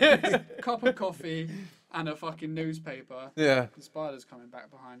 chair. cup of coffee and a fucking newspaper. Yeah. The spider's coming back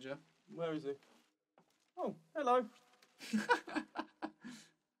behind you. Where is he? Oh, hello.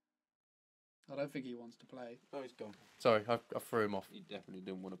 I don't think he wants to play. Oh, he's gone. Sorry, I threw him off. He definitely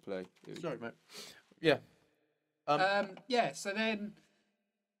didn't want to play. Sorry, mate. Yeah. Yeah, so then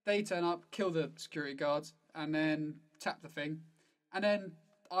they turn up, kill the security guards, and then tap the thing. And then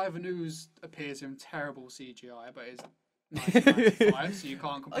Ivan Ooze appears in terrible CGI, but it's 1995, so you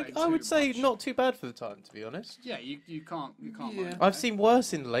can't complain I would too say much. not too bad for the time, to be honest. Yeah, you can't Yeah. mind I've that. seen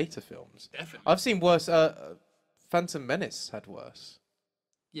worse in later films. Definitely. I've seen worse. Phantom Menace had worse.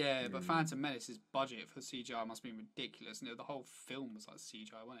 Yeah, but Phantom Menace's budget for CGI must have been ridiculous, and the whole film was like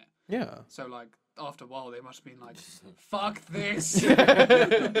CGI, wasn't it? Yeah. So like after a while, they must have been like, "Fuck this."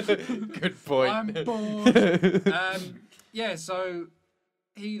 Good point. I'm bored. Yeah, so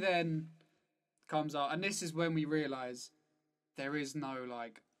he then comes out, and this is when we realise there is no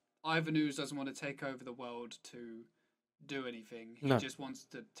like Ivan Ooze doesn't want to take over the world to do anything. He No. just wants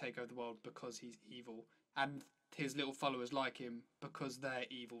to take over the world because he's evil, and his little followers like him because they're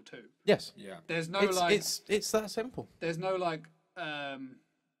evil too. Yes. Yeah. There's no It's that simple. there's no like don't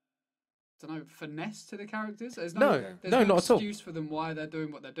know, finesse to the characters. There's No, there's no, not at all. excuse for them why they're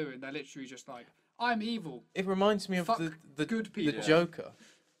doing what they're doing. They're literally just like, I'm evil. It reminds me of Fuck the good the people. Joker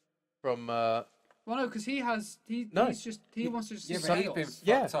from Well, no, because he wants to just Yeah, see but he's been chaos.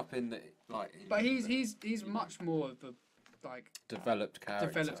 Yeah. fucked up in the, like. But he's much more of a like developed character.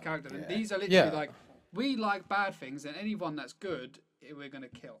 developed character. And Yeah. these are literally Yeah. like, we like bad things, and anyone that's good, we're gonna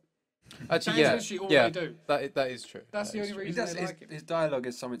kill. actually That is yeah literally all yeah they do. that is true. That's That the is only true. He reason does, they his, like him. his dialogue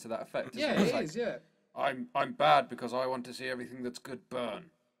is something to that effect. Yeah, It's it like, is. Yeah, I'm bad because I want to see everything that's good burn,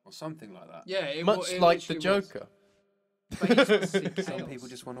 or something like that. yeah. It, Much it like the literally was. Joker. But he just wants to see Some chaos. people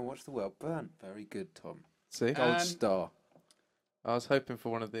just want to watch the world burn. Very good, Tom. See, Gold star. I was hoping for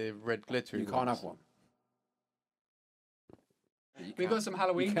one of the red glittery. You can't ones. have one. But you We can- got some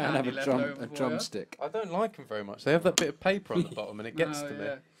Halloween You can have candy a, left drum, over a for you. drumstick. I don't like them very much. They have that bit of paper on the bottom, and it gets No, to me.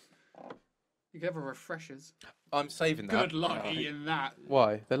 yeah. You can have a refreshers. I'm saving that. Good luck eating that.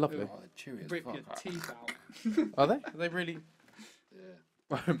 Why? They're lovely. Oh, they're chewy as Rip fuck. your teeth out. Are they? Are they really?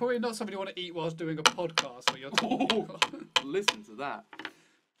 Yeah. Probably not something you want to eat whilst doing a podcast. Or you're talking. Listen to that.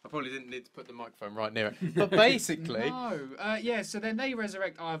 I probably didn't need to put the microphone right near it. But basically, No. Yeah, so then they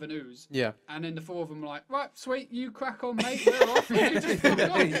resurrect Ivan Ooze. yeah. And then the four of them are like, right, sweet, you crack on, mate. We're off. You just fuck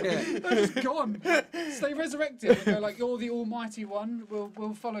off. They're just gone. So they resurrect him and go like, you're the almighty one.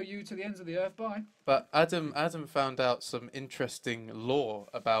 We'll follow you to the ends of the earth. Bye. But Adam found out some interesting lore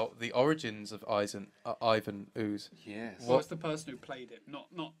about the origins of Ivan Ooze. Yes. Well, it's the person who played it, not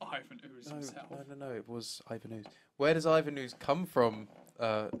Ivan Ooze himself. No, it was Ivan Ooze. Where does Ivan Ooze come from,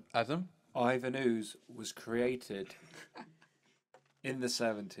 Adam? Ivan Ooze was created in the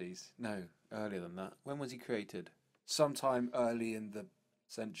 70s. No, earlier than that. When was he created? Sometime early in the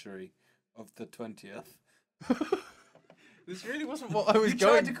century of the 20th. This really wasn't what I was You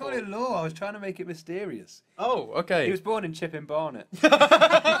going tried to call for. it law. I was trying to make it mysterious. Oh, okay. He was born in Chipping Barnet.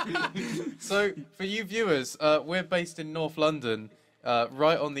 So, for you viewers, we're based in North London,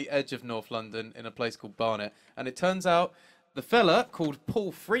 right on the edge of North London, in a place called Barnet. And it turns out the fella called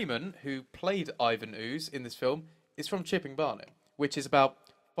Paul Freeman, who played Ivan Ooze in this film, is from Chipping Barnet, which is about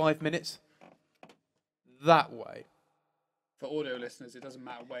 5 minutes that way. For audio listeners, it doesn't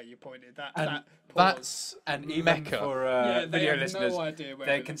matter where you pointed. And that pause. That's And even Mecca. for Yeah, they video have listeners, no idea where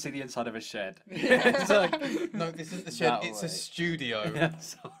they it can is. see the inside of a shed. It's like, No, this isn't the shed, That it's way. a studio.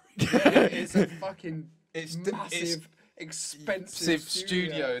 sorry. it's a fucking It's massive, expensive expensive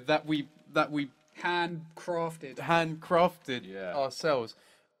studio that we handcrafted. handcrafted Yeah. ourselves.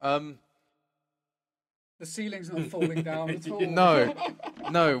 The ceiling's not falling down at all.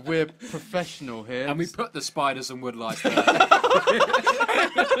 No, we're professional here. And we put the spiders and woodlights there.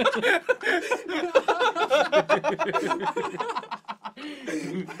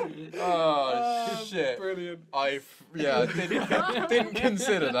 Oh shit! Brilliant. Didn't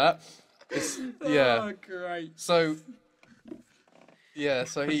consider that. Oh, great. So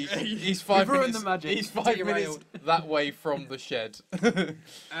he's 5 ruined minutes. the magic. He's 5 minutes Derailed. that way from the shed.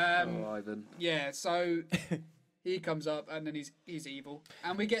 Ivan. Yeah, so he comes up and then he's evil.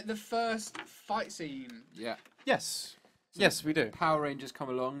 And we get the first fight scene. Yeah. Yes, we do. Power Rangers come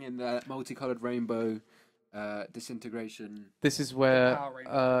along in their multicolored rainbow disintegration. This is where Power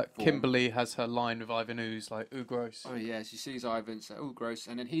Ranger Kimberly has her line with Ivan Ooze, like, ooh, gross. Oh yeah, she sees Ivan, say, "Oh, gross,"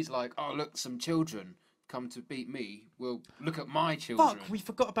 and then he's like, "Oh, look, some children come to beat me. Well, look at my children." Fuck, we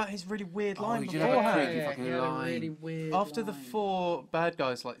forgot about his really weird line he did have a beforehand. creepy fucking he had a line. really weird After the line. 4 bad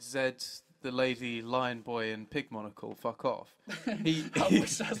guys like Zed, the lady, Lion Boy, and Pig Monocle fuck off. I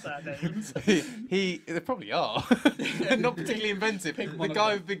wish that's their names. They probably are. Not particularly inventive. Pig The Monocle.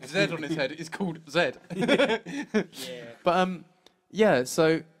 guy with big Z on his head is called Zed. Yeah. But yeah,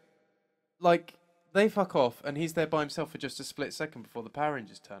 so like they fuck off, and he's there by himself for just a split second before the Power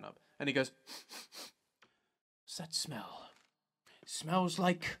Rangers turn up, and he goes, "What's that smell? Smells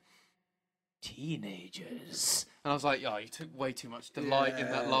like teenagers." And I was like, "Oh, you took way too much delight in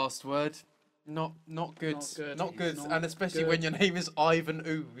that Yeah. last word. Not good. Not good. Not good. Not And especially good. when your name is Ivan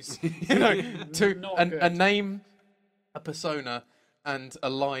Ooze. You know, Not a good. name, a persona, and a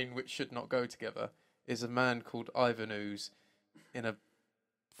line which should not go together is a man called Ivan Ooze in a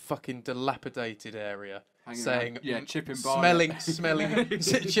fucking dilapidated area, Hanging saying, around. Yeah, chipping Barnet.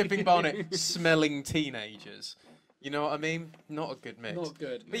 smelling, chipping Barnet, smelling teenagers. You know what I mean? Not a good mix. Not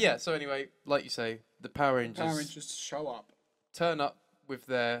good. But yeah, so anyway, like you say, the Power Rangers Power Rangers show up. turn up with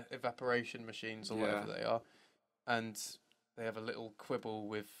their evaporation machines or Yeah. whatever they are, and they have a little quibble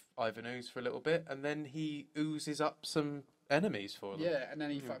with Ivan Ooze for a little bit, and then he oozes up some enemies for them. Yeah, and then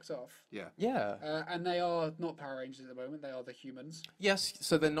he fucks off. Yeah. Yeah. And they are not Power Rangers at the moment. They are the humans. Yes,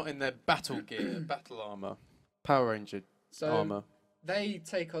 so they're not in their battle gear, battle armor, Power Ranger So armor. they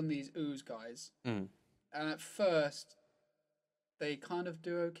take on these ooze guys, Mm. and at first they kind of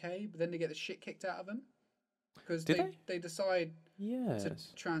do okay, but then they get the shit kicked out of them because Did they decide Yes. to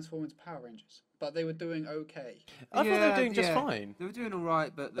transform into Power Rangers, but they were doing okay. I thought they were Yeah, doing just yeah. fine. They were doing all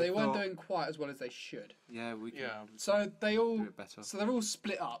right, but They weren't thought, doing quite as well as they should. Yeah, we can Yeah. So they all do it better. So they're all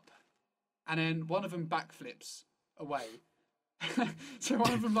split up, and then one of them backflips away. So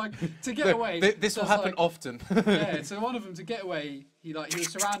one of them, like, to get away. This will does, happen like- often. Yeah, so one of them, to get away, he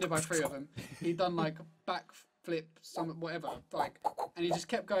was surrounded by 3 of them. He'd done like a backflip, whatever, like, and he just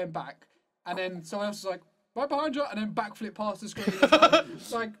kept going back. And then someone else was like, right behind you, and then backflip past the screen.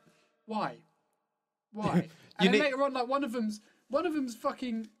 It's like, why? And then later on, like one of them's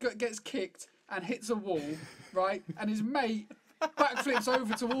fucking gets kicked and hits a wall, right? And his mate backflips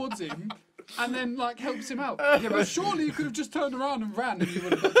over towards him. And then, like, helps him out. Yeah, but surely you could have just turned around and ran, and you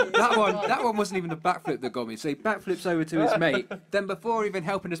would have done That one wasn't even the backflip that got me. So he backflips over to his mate, then before even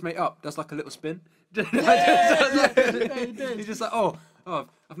helping his mate up, does like a little spin. Yeah, he did. He's just like, oh,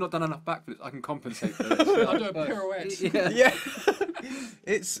 I've not done enough backflips. I can compensate for this. I'll do a pirouette. Yeah.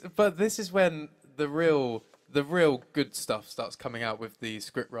 Yeah. But this is when the real good stuff starts coming out with the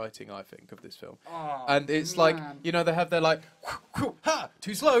script writing, I think, of this film. Oh, And it's man. like, you know, they have their like, ha,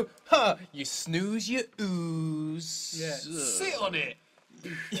 too slow, ha, you snooze, you ooze. Yeah. Sit on it.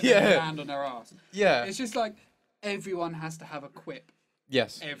 Yeah. Land on their ass. Yeah. It's just like everyone has to have a quip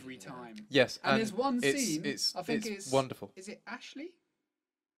Yes. every time. Yes. And there's one it's- scene. It's, I think it's it's wonderful. Is it Ashley?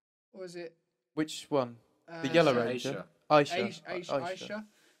 Or is it Which one? The uh, Yellow Aisha. Ranger. Aisha?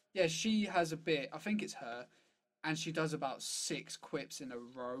 Yeah, she has a bit. I think it's her, and she does about 6 quips in a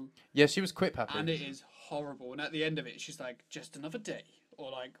row, Yeah, she was quip happy. and it is horrible. And at the end of it, she's like, "Just another day,"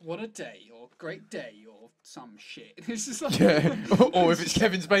 or like, "What a day," or "Great day," or some shit. It's just like, Yeah. Or if it's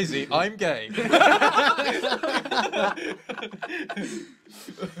Kevin Spacey, I'm gay.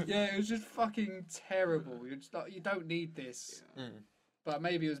 yeah, it was just fucking terrible. You're just like, you don't need this. Mm. But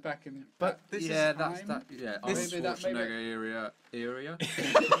maybe it was back in. But this Yeah, is that's that. Yeah, Arnold Maybe that- maybe- Schwarzenegger area.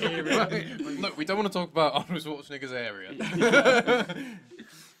 Look, we don't want to talk about Arnold Schwarzenegger's area.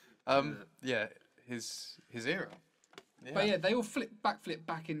 Yeah, his era. But yeah, they all backflip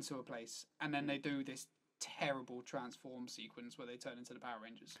back into a place, and then they do this terrible transform sequence where they turn into the Power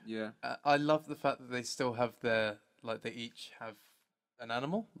Rangers. Yeah. I love the fact that they still have their like they each have an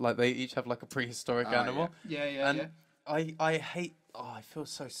animal, like they each have like a prehistoric Ah, animal. Yeah, yeah, And yeah. I hate. Oh, I feel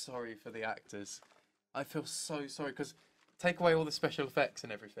so sorry for the actors. I feel so sorry because take away all the special effects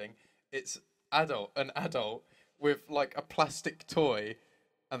and everything. It's an adult with like a plastic toy,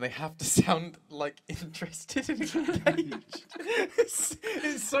 and they have to sound like interested and engaged.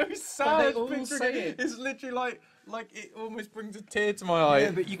 It's so sad. all picturing say it. It's literally like it almost brings a tear to my eye.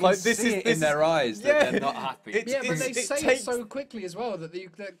 Yeah, but you can like, see it in their eyes that they're not happy. It's- Yeah, but they it say takes- it so quickly as well that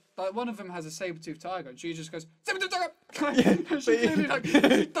like one of them has a saber-toothed tiger, and she just goes saber-toothed tiger. And she clearly like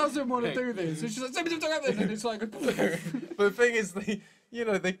she doesn't want to do this, and she's like saber-toothed tiger, and then it's like. But the thing is,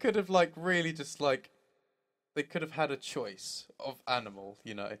 they could have like really just like, they could have had a choice of animal.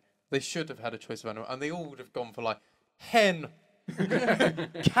 They should have had a choice of animal, and they all would have gone for like hen,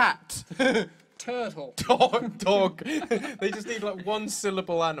 cat. Turtle. Dog. They just need like one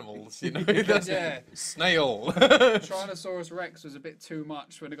syllable animals, That's Yeah. snail. Tyrannosaurus Rex was a bit too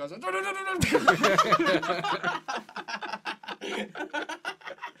much when it goes. Like,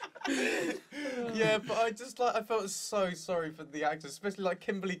 Yeah, but I felt so sorry for the actors, especially like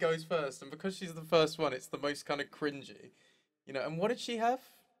Kimberly goes first, and because she's the first one, it's the most kind of cringy, And what did she have?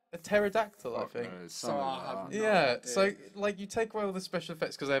 A pterodactyl, I think. So I have no Yeah, idea. so like you take away all the special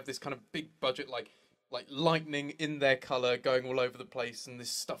effects because they have this kind of big budget, like lightning in their color going all over the place, and this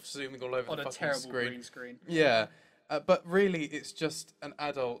stuff zooming all over on the a fucking terrible screen. green screen. Yeah, but really, it's just an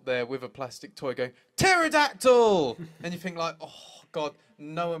adult there with a plastic toy going pterodactyl, and you think like, oh god,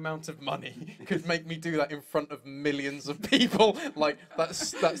 no amount of money could make me do that in front of millions of people. Like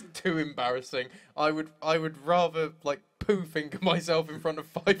that's too embarrassing. I would rather like poo finger myself in front of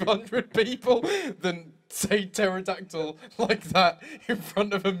 500 people than say pterodactyl like that in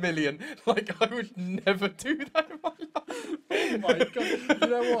front of 1 million. Like I would never do that in my life. Oh my god! You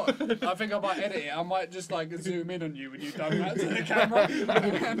know what? I think I might edit it. I might just like zoom in on you when you've done that to the camera,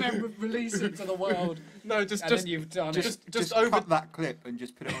 and then release it to the world. No, just Then you've done it. just cut that clip and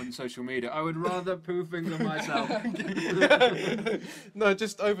just put it on social media. I would rather poo finger myself. No,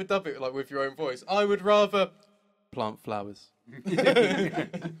 just overdub it like with your own voice. I would rather plant flowers.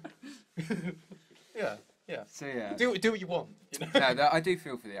 Yeah. So yeah. Do what you want. No, I do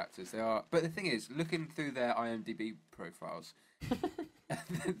feel for the actors. They are, but the thing is, looking through their IMDb profiles,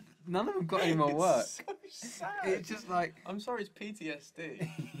 none of them got any more work. So sad. It's just like, I'm sorry, it's PTSD.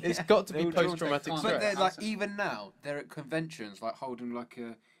 It's got to They be all drawn post-traumatic their but stress. they're like even now they're at conventions, like holding like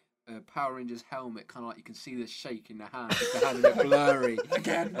a Power Rangers helmet, kind of like you can see the shake in their hand. If they're having it blurry.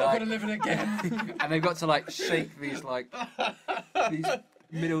 Again, I'm Like- gonna live it again. And they've got to like shake these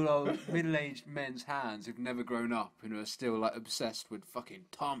middle-aged men's hands who've never grown up and who are still like obsessed with fucking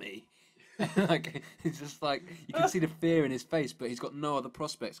Tommy. Like it's just like you can see the fear in his face, but he's got no other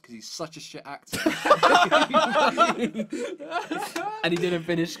prospects because he's such a shit actor. And he didn't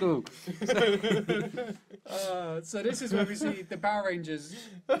finish school. So this is where we see the Power Rangers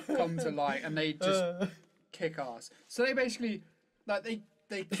come to light, and they just kick ass. So they basically like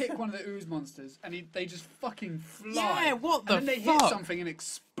they kick one of the ooze monsters, and they just fucking fly. Yeah, what the and then they hit fuck? something and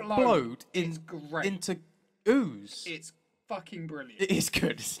explode. Explode It's great. into ooze. It's fucking brilliant. It is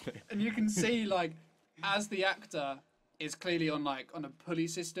good, isn't it? And you can see like as the actor is clearly on a pulley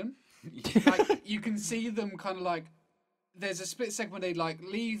system. Like you can see them kind of like there's a split second when they like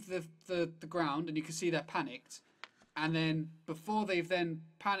leave the ground, and you can see they're panicked, and then before they've then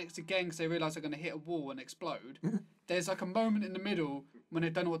panicked again because they realise they're going to hit a wall and explode, there's like a moment in the middle when they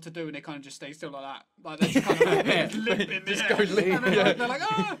don't know what to do, and they kind of just stay still like that, like they're just kind of like, limp in the air. go limp, And then, yeah. like, they're like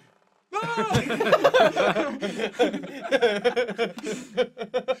ah.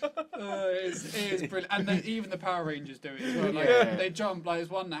 It is brilliant, and even the Power Rangers do it as well. Like, Yeah. they jump. Like there's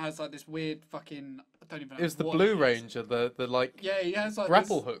one that has like this weird fucking. I don't even know. It was the what Blue it is. Ranger, the like Yeah, he has like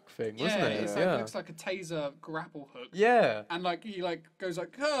grapple this, hook thing, Yeah, wasn't it? it's like, it looks like a taser grapple hook, Yeah. and like he like goes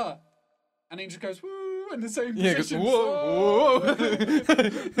like ah, and he just goes woo in the same Yeah, it goes, position. whoa, whoa.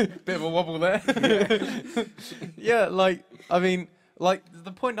 Bit of a wobble there. Yeah, like, I mean, like,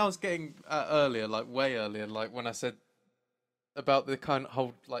 the point I was getting at earlier, like, way earlier, like, when I said about the kind of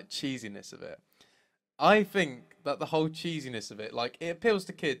whole, like, cheesiness of it. I think that the whole cheesiness of it, like, it appeals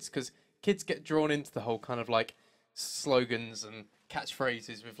to kids, because kids get drawn into the whole kind of, like, slogans and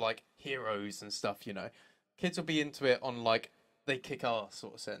catchphrases with, like, heroes and stuff, Kids will be into it on, like, they kick ass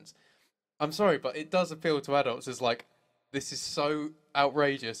sort of sense. I'm sorry, but it does appeal to adults as like, this is so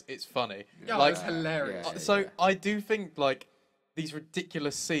outrageous, it's funny. Yeah, like, it's hilarious. Yeah. So I do think like these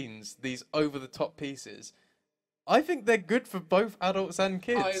ridiculous scenes, these over-the-top pieces, I think they're good for both adults and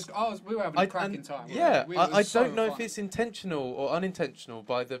kids. We were having a cracking time. Yeah, We I were so don't know if fun. it's intentional or unintentional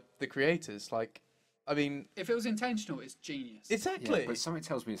by the creators. Like, I mean, If it was intentional, it's genius. exactly. Yeah, but something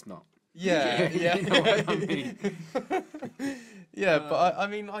tells me it's not. Yeah, yeah. You know what I mean? Yeah, but I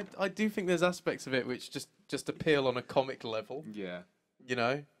mean, I do think there's aspects of it which just appeal on a comic level, Yeah.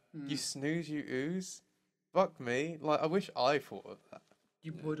 You snooze, you ooze. Fuck me. Like, I wish I thought of that.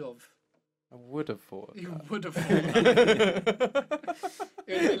 You would have. I would have thought of You that. would have thought.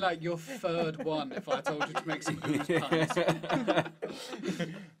 It would be like your third one if I told you to make some ooze puns.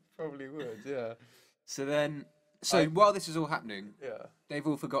 Probably would, yeah. So while this is all happening, Yeah. they've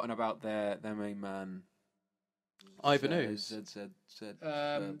all forgotten about their main man. Ivan Ooze. Zordon.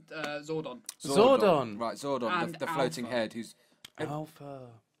 Zordon. Right, Zordon, And the floating Alpha. head, who's Alpha.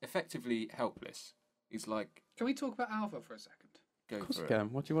 effectively helpless. He's like, Can we talk about Alpha for a second? go Of course for you it.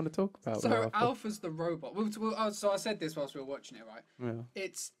 can. What do you want to talk about? So with Alpha? Alpha's the robot. So I said this whilst we were watching it, right? Yeah.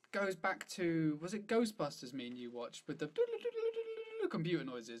 It goes back to, was it Ghostbusters me and you watched with the computer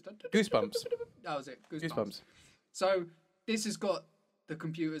noises? Goosebumps. That was it. Goosebumps. So this has got the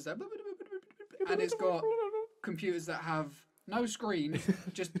computers that, and it's got computers that have no screen,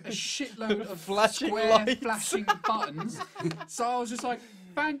 just a shitload of Flashing square lights. flashing buttons. So I was just like,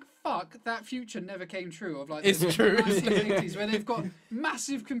 thank fuck that future never came true. Of like It's the true. 1980s where they've got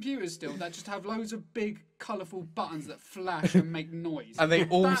massive computers still that just have loads of big colourful buttons that flash and make noise. And they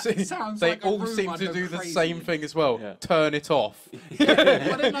all That seem, sounds they like a all room seem I'd to go do the crazy same in. thing as well. Yeah. Turn it off.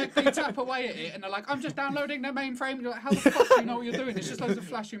 Well, then like they tap away at it and they're like, I'm just downloading the mainframe. And you're like, how the fuck do you know what you're doing? It's just loads of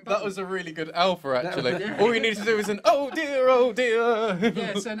flashing buttons. That was a really good alpha, actually. Yeah. All you need to do is an oh dear, oh dear.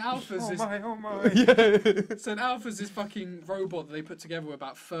 Yeah, so an Alpha's is oh my. Yeah. So an Alpha's this fucking robot that they put together with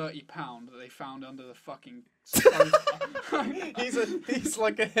about £30 that they found under the fucking sofa. He's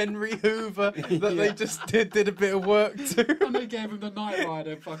like a Henry Hoover that they just did a bit of work to. And they gave him the Knight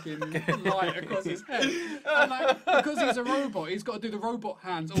Rider fucking light across his head. And like, because he's a robot, he's got to do the robot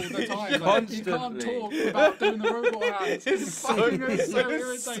hands all the time. Like, he can't Constantly. talk without doing the robot hands. It's so fucking good. so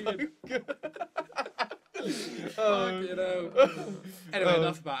It's so irritating. Oh, Fuck, you know. Anyway,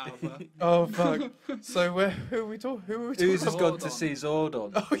 enough about Alpha. oh fuck. So who are we talking? Ooze has gone Zordon. to see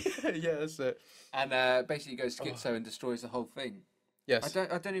Zordon, Oh yeah, that's it. and basically goes schizo and destroys the whole thing. Yes.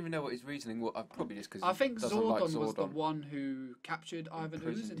 I don't even know what his reasoning was. Probably just because I think doesn't Zordon like was the Zordon. one who captured Ivan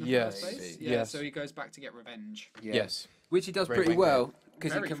Ooze in the Yes. first place. Yes. Yeah, so he goes back to get revenge. Yeah. Yes. Which he does Very pretty wing well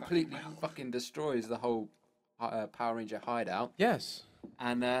because he Very completely fucking well. fucking destroys the whole Power Ranger hideout Yes.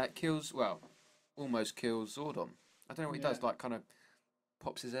 and almost kills Zordon. I don't know what he does, Yeah. like kind of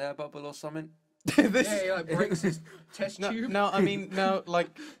pops his air bubble or something. This Yeah, he like breaks his test tube. no, I mean, no, like,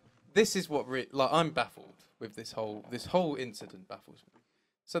 this is what I'm baffled with this whole incident baffles me.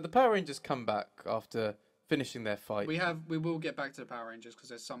 So the Power Rangers come back after finishing their fight. We will get back to the Power Rangers because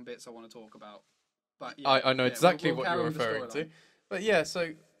there's some bits I want to talk about. But yeah, I know exactly we'll what carry you're on the referring to. storyline. But yeah,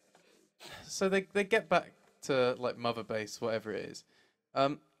 so they get back to like Mother Base, whatever it is.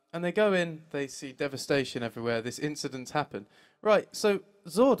 And they go in, they see devastation everywhere, this incident's happened. Right, so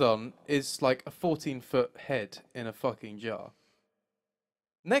Zordon is like a 14-foot head in a fucking jar.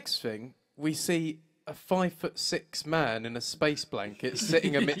 Next thing, we see a 5'6" man in a space blanket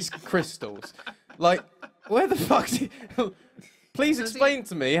sitting amidst crystals. Like, where the fuck do you... Please Does he- explain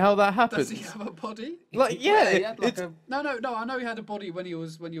to me how that happens. Does he have a body? Like, yeah, he had like it's... a No. I know he had a body when he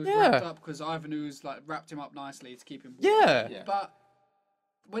was Yeah. wrapped up because Ivan Ooze like wrapped him up nicely to keep him warm. Yeah. Yeah. But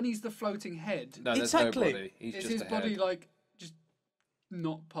when he's the floating head, no, there's Exactly. no body. He's is just his a body head. like just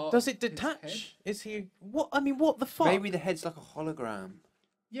not part? Does it of his head? detach? Is he... What? I mean, what the fuck? Maybe the head's like a hologram.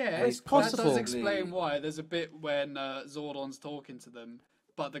 Yeah, It's that possible. does explain why. There's a bit when Zordon's talking to them,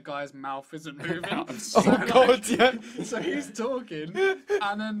 but the guy's mouth isn't moving. Oh like, god, yeah. So he's talking,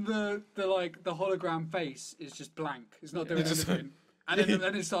 and then the hologram face is just blank. It's not doing just- anything. And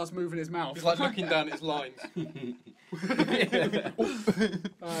then it starts moving his mouth. He's like looking down at his lines.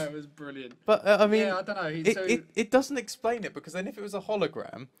 Oh, it was brilliant. But I mean, Yeah, I don't know. it doesn't explain it because then if it was a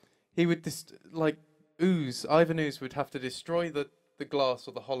hologram, he would Ivan Ooze would have to destroy the glass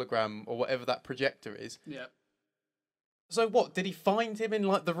or the hologram or whatever that projector is. Yeah. So what? Did he find him in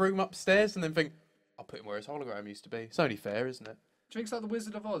like the room upstairs and then think, I'll put him where his hologram used to be? It's only fair, isn't it? Drinks like the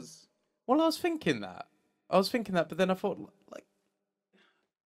Wizard of Oz. Well, I was thinking that, but then I thought like,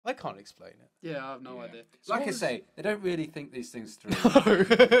 I can't explain it. Yeah, I have no idea. So Like what I was- say, they don't really think these things through.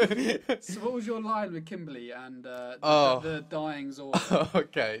 So what was your line with Kimberly and Oh. the dying Zordon?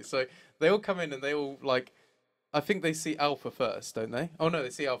 Okay, so they all come in and they all like, I think they see Alpha first, don't they? Oh no,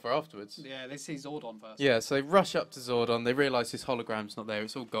 they see Alpha afterwards. Yeah, they see Zordon first. Yeah, so they rush up to Zordon, they realise his hologram's not there,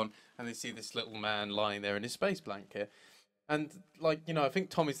 it's all gone, and they see this little man lying there in his space blanket. And, like, you know, I think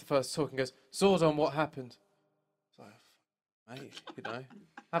Tommy's the first to talk and goes, Zordon, what happened? So, mate, you know,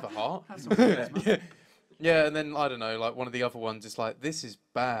 have a heart. Have some charisma. yeah. Yeah, and then, I don't know, like, one of the other ones is like, this is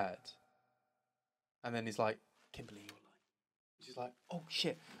bad. And then he's like, Kimberly, you're lying. She's like, oh,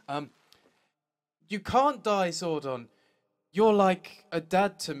 shit. You can't die, Zordon. you're like a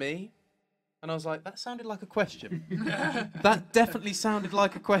dad to me. And I was like, that sounded like a question. That definitely sounded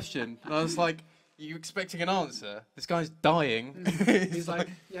like a question. And I was like, you expecting an answer? This guy's dying. He's like,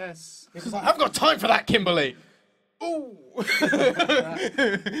 yes. He's just like, I've got time for that, Kimberly. Ooh.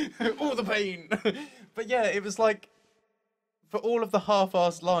 All the pain. But yeah, it was like, for all of the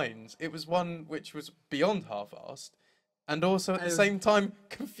half-assed lines, it was one which was beyond half-assed. And also at the same time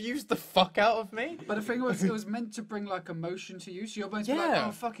confused the fuck out of me. But the thing was, it was meant to bring like emotion to you. So you're meant to be like,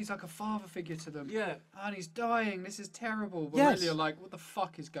 oh fuck, he's like a father figure to them. Yeah. And he's dying. This is terrible. But Yes. really, you're like, what the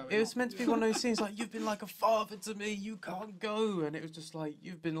fuck is going on? It was meant to be one of those scenes like, you've been like a father to me, you can't go. And it was just like,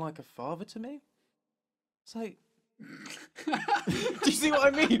 you've been like a father to me? It's like, do you see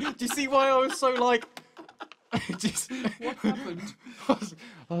what I mean? Do you see why I was so like... What happened?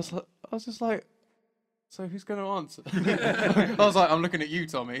 I was just like, so who's going to answer? I was like, I'm looking at you,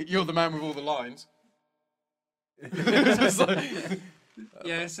 Tommy. You're the man with all the lines. It's like-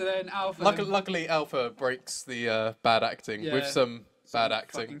 Yeah, so then Alpha... Luckily, Alpha breaks the bad acting with some bad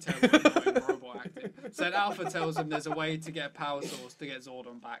acting. Fucking terrible, annoying, horrible acting. So then Alpha tells him there's a way to get a power source to get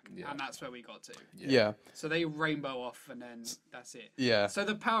Zordon back, and that's where we got to. Yeah. So they rainbow off, and then that's it. Yeah. So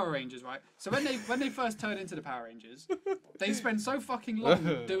the Power Rangers, right? So when they first turn into the Power Rangers, they spend so fucking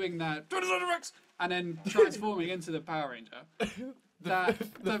long doing that, and then transforming into the Power Ranger. That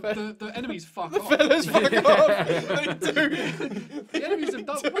the enemies fuck off. Fellas, fuck off! They do. The enemies have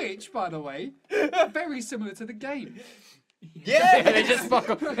done, which, by the way, very similar to the game. Yeah! They just fuck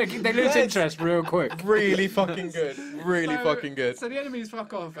off. They lose interest real quick. Really fucking good. Really fucking good. So the enemies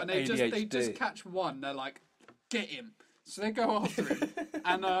fuck off, and they ADHD. just catch one. They're like, get him. So they go after him,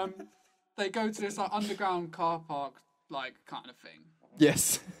 and they go to this like underground car park like kind of thing.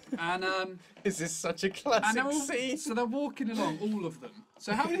 Yes. And This is such a and classic they're all, scene. so they're walking along, all of them.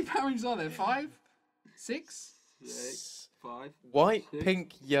 So how many Power Rangers are there? 5? 6? 6, 5. White,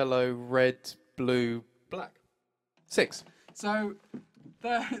 pink, yellow, red, blue, black. 6. So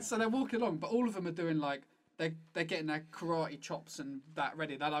they're walking along, but all of them are doing like they're getting their karate chops and that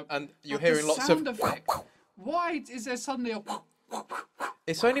ready. They're like, And you're but hearing the lots sound of... effect. Why is there suddenly a?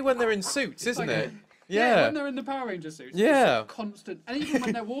 It's only when they're in suits, isn't like- it? Yeah, Yeah. when they're in the Power Ranger suits. Yeah. It's a constant, and even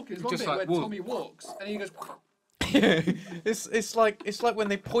when they're walking, there's one Just bit like where walk. Tommy walks and he goes. It's like when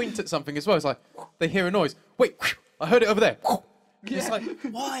they point at something as well. It's like they hear a noise. Wait, I heard it over there. It's like,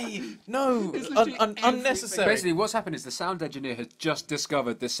 why? No, It's literally everything. unnecessary. Basically, what's happened is the sound engineer has just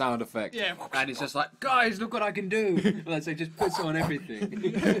discovered this sound effect. Yeah. And he's just like, guys, look what I can do. And so he just puts it on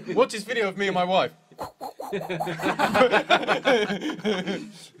everything. Watch this video of me and my wife.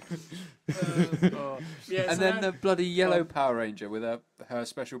 Yeah, And then the bloody yellow Power Ranger with her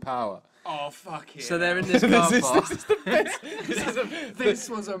special power. oh fuck it. So they're in this car park. This is the best. This is the This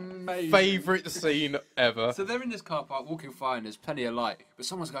was amazing. favourite scene ever. So they're in this car park walking fine, there's plenty of light. But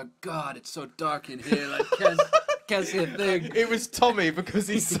someone's going, God, it's so dark in here. Like, can't see a thing. It was Tommy because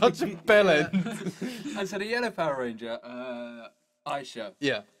he's such a bellend. And so the yellow Power Ranger, Aisha,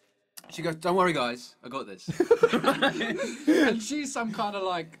 Yeah. she goes, don't worry, guys, I got this. And she's some kind of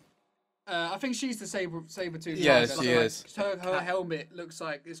like. I think she's the saber-tooth. Yeah, tiger. she So, like, is. Her helmet looks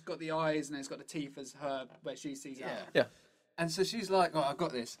like it's got the eyes and it's got the teeth as her where she sees out. Yeah. And so she's like, oh, I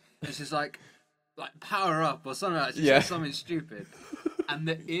got this. And she's like power up or something like that. She Yeah. says something stupid. And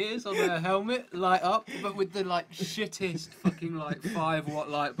the ears on her helmet light up, but with the like shittest fucking like 5-watt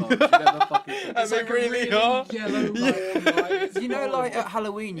light bulbs you've ever fucking seen. And they like a really are. yellow warm light. You know, like at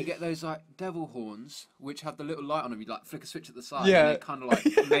Halloween, you get those like devil horns which have the little light on them. You like flick a switch at the side, Yeah. and they kind of like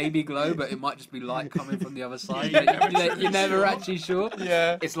maybe glow, but it might just be light coming from the other side. You're never actually sure.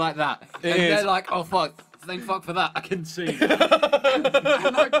 Yeah. It's like that, It and is. they're like, oh fuck, thank fuck for that. I can see.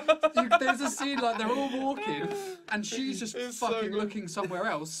 And, like, there's a scene like they're all walking, and she's just It's so fucking good. looking somewhere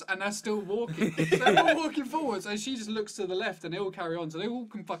else, and they're still walking. So they're all walking forwards, and she just looks to the left, and they all carry on, so they all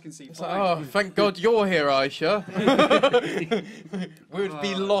can fucking see fine. Oh, thank God you're here, Aisha. We would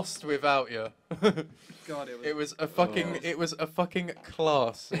be lost without you. God, It was a fucking. It was a fucking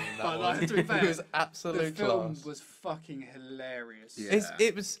class scene. That But, was. like, to be fair, It was the absolute film class. was fucking hilarious. Yeah.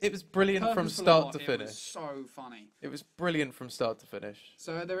 It was brilliant from Purposeful or start not, to it finish. was so funny. It was brilliant from start to finish.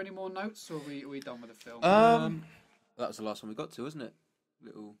 So, are there any more notes, or are we done with the film? That was the last one we got to, wasn't it?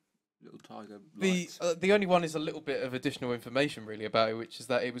 Little tiger. The lights. the only one is a little bit of additional information really about it, which is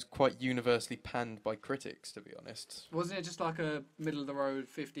that it was quite universally panned by critics, to be honest. Wasn't it just like a middle of the road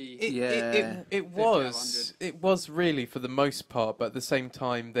 50? Yeah. It was really for the most part, but at the same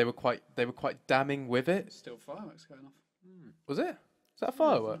time they were quite damning with it. Still fireworks going off. Was it? Is that a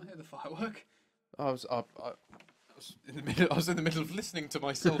firework? I hear the firework. I was I was in the middle of listening to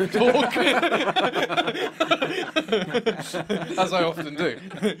myself talk, as I often do.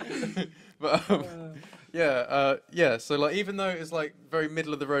 But yeah. So like, even though it was like very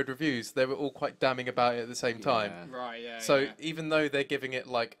middle of the road reviews, they were all quite damning about it at the same time. Right, yeah. So yeah. even though they're giving it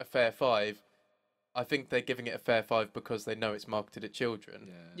like a fair 5, I think they're giving it a fair 5 because they know it's marketed at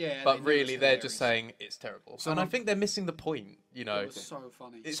children. Yeah, But they knew really, it's they're just hilarious. saying it's terrible. And I think they're missing the point, you know. It was so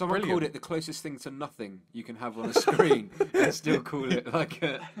funny. It's Someone brilliant. called it the closest thing to nothing you can have on a screen and still call it like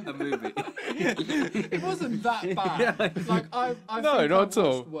a movie. It wasn't that bad. Yeah. Like I No, think not at I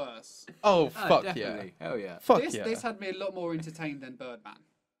all. watched worse. Oh, fuck yeah. Definitely. Hell yeah. Fuck This yeah. this had me a lot more entertained than Birdman.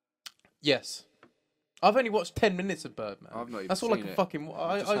 Yes. I've only watched 10 minutes of Birdman. I've not even That's all I seen can it. fucking...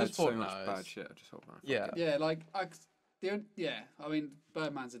 I I've just had thought, so much no, bad it's- shit. I just thought, Yeah. Yeah, like I mean,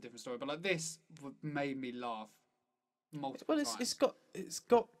 Birdman's a different story, but like this made me laugh multiple Well, times. it's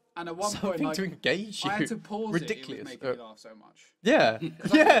got And at one something point, like, to engage you. I had to pause Ridiculous. it. It was making me laugh so much. Yeah.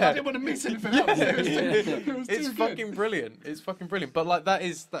 'Cause I Yeah. didn't want to miss anything else. It was too, it was It's too fucking brilliant. It's fucking brilliant. But like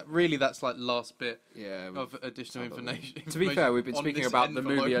that's like last bit Yeah. of additional information. To be fair, we've been on speaking this about the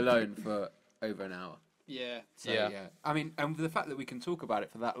movie envelope. alone for over an hour. Yeah. So, Yeah. I mean, and the fact that we can talk about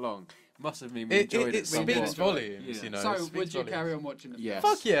it for that long must have mean we enjoyed It it. somewhat. speaks volumes, Yeah. you know. So, it speaks would you volumes. carry on watching the Yes.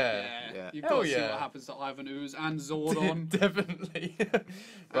 Fuck yeah. Yeah. Yeah. You've Hell got to see yeah. what happens to Ivan Ooze and Zordon. Definitely.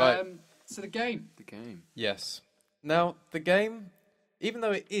 Right. So the game. The game. Yes. Now the game, even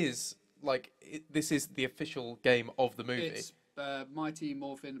though it is like this is the official game of the movie. It's Mighty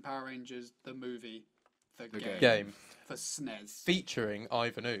Morphin Power Rangers, the movie, the game. Game For SNES. featuring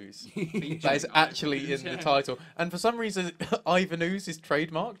Ivan Ooze. Featuring That is Ivan actually Ooze, in the yeah. title, and for some reason Ivan Ooze is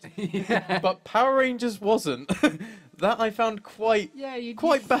trademarked, Yeah. but Power Rangers wasn't. That I found quite Yeah,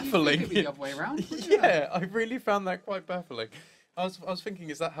 quite you'd baffling. think it'd be the other way around. wouldn't you? Yeah, I really found that quite baffling. I was thinking,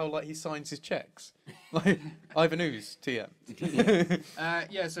 is that how like he signs his checks? Like Ivan Ooze, TM.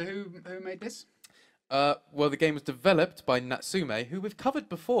 Yeah. So who made this? Well, the game was developed by Natsume, who we've covered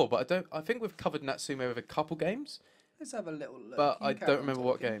before, but I think we've covered Natsume with a couple games, Let's have a little look. but You I carry don't on remember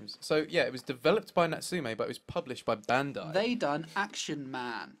what talking. games. So yeah, it was developed by Natsume, but it was published by Bandai. They done Action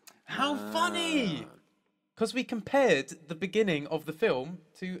Man. How funny! Because we compared the beginning of the film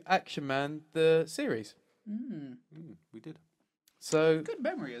to Action Man, the series. We did. So, Good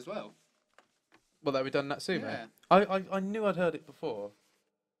memory as well. well, that we done Natsume. Yeah. I knew I'd heard it before.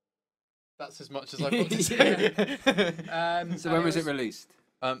 That's as much as I've got to say. So and when was it released?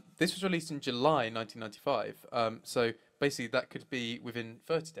 This was released in July 1995. So basically, that could be within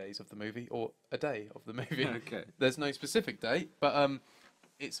 30 days of the movie or a day of the movie. Okay. There's no specific date, but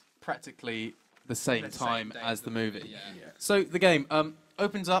it's practically the same The same time day as as the the movie, movie. yeah. So the game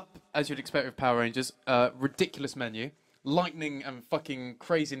opens up as you'd expect with Power Rangers. Ridiculous menu, lightning and fucking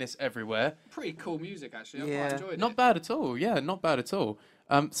craziness everywhere. Pretty cool music actually. I quite enjoyed Not it. bad at all. Yeah, not bad at all.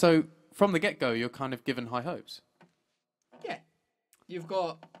 So from the get-go, you're kind of given high hopes. Yeah. You've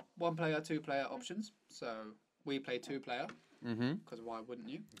got 1-player, 2-player options. So we play 2-player Mm-hmm. because why wouldn't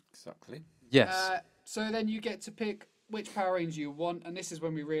you? Exactly. Yes. So then you get to pick which Power Ranger you want, and this is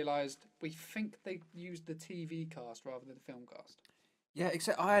when we realised we think they used the TV cast rather than the film cast. Yeah,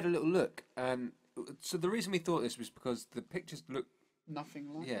 except I had a little look, and so the reason we thought this was because the pictures look, Nothing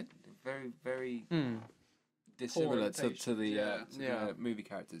like yeah, it. very, very Hmm. dissimilar to imitation, the yeah. to the, Yeah. movie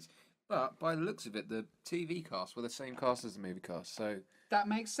characters. But by the looks of it, the TV cast were the same cast as the movie cast. So That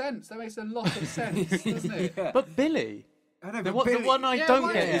makes sense. That makes a lot of sense, doesn't it? yeah. But Billy, I know, the but one I Yeah, don't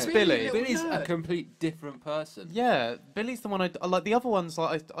why get is is Billy Billy. little Billy's a nerd? complete different person. Yeah, Billy's the one I like. The other ones,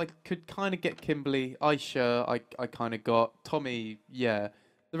 like I could kind of get Kimberly, Aisha. I kind of got Tommy. Yeah,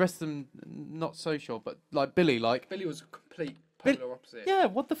 the rest of them not so sure. But like Billy, like Billy was a complete Bill- polar opposite. yeah,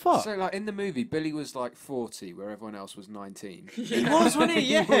 what the fuck? So like in the movie, Billy was like 40, where everyone else was 19. He was, wasn't he?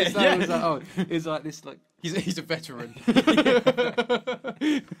 Yeah, was, yeah. was like, oh, it's like this like. He's a veteran. I've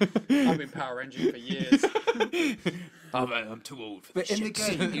been Power Ranging for years. I'm too old for But this in the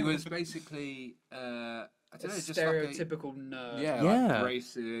shit. game, he was basically I A don't know, just stereotypical like nerd. a, yeah, Yeah. like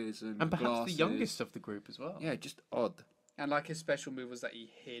braces and and perhaps glasses. the youngest of the group as well. Yeah, just odd. And like his special move was that he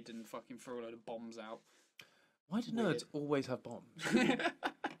hid and fucking threw a load of bombs out. Why do Weird. nerds always have bombs?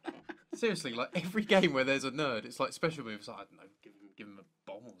 Seriously, like every game where there's a nerd, it's like special moves. I don't know, give him a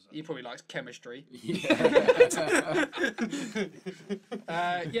bomb or something. He probably likes chemistry. Yeah.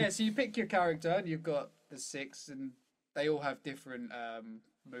 Yeah, so you pick your character and you've got the 6 and they all have different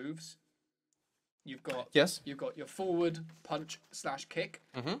moves. You've got Yes. You've got your forward punch / kick.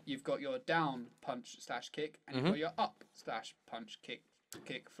 Mhm. You've got your down punch / kick, and you've got your up / punch kick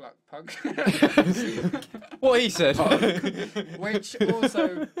punk. What he said. Which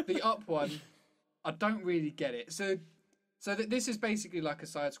also the up one I don't really get it. So this is basically like a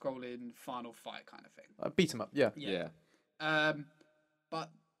side-scrolling Final Fight kind of thing. Beat 'em up, yeah. Yeah. But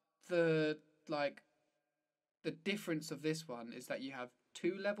the difference of this one is that you have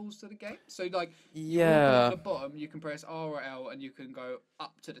 2 levels to the game. So like, Yeah. at the bottom, you can press R or L, and you can go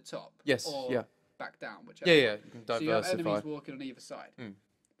up to the top. Yes, Or yeah. back down, whichever. Yeah, you can So you have diversify. enemies walking on either side. Mm.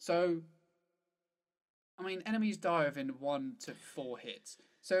 So, I mean, enemies die within 1 to 4 hits.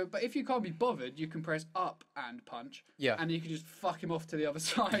 So, but if you can't be bothered, you can press up and punch. Yeah. And you can just fuck him off to the other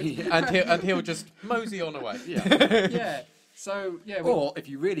side. and he'll just mosey on away. Yeah. Yeah. So, yeah. Or if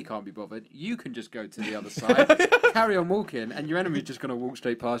you really can't be bothered, you can just go to the other side, carry on walking, and your enemy's just going to walk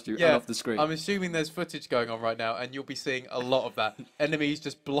straight past you and off the screen. I'm assuming there's footage going on right now, and you'll be seeing a lot of that. Enemies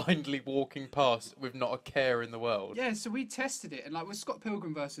just blindly walking past with not a care in the world. Yeah, so we tested it, and like with Scott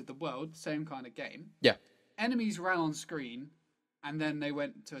Pilgrim versus the World, same kind of game. Yeah. Enemies ran on screen, and then they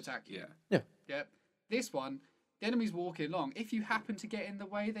went to attack you. Yeah. Yep. This one, the enemy's walking along. If you happen to get in the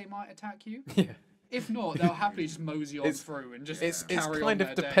way, they might attack you. Yeah. If not, they'll happily just mosey on through and just It's carry kind on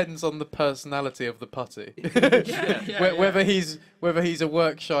of their day. depends on the personality of the putty. Yeah. Whether he's a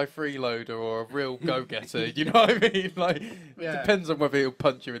work shy freeloader or a real go getter, you know what I mean? Like, Yeah. depends on whether he'll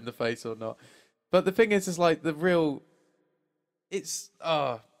punch you in the face or not. But the thing is like the real, it's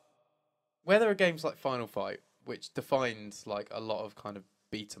where there are games like Final Fight, which defines like a lot of kind of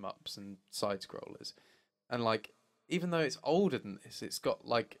beat 'em ups and side scrollers, and like even though it's older than this, it's got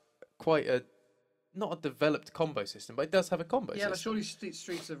like quite a not a developed combo system, but it does have a combo Yeah, system. like surely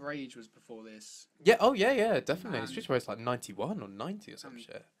Streets of Rage was before this. Yeah, oh yeah, definitely. Man. Street Fighter's like 91 or 90 or some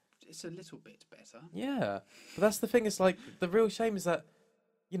shit. It's a little bit better. Yeah, but that's the thing. It's like the real shame is that,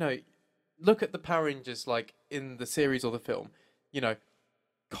 you know, look at the Power Rangers like in the series or the film. You know,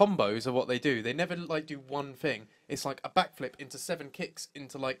 combos are what they do. They never like do one thing. It's like a backflip into 7 kicks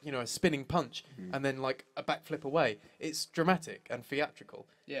into like, you know, a spinning punch and then like a backflip away. It's dramatic and theatrical.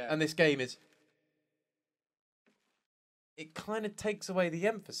 Yeah. And this game is. It kind of takes away the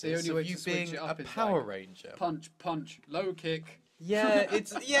emphasis only way of you to switch being it a up is, Power like, Ranger. punch, low kick. Yeah,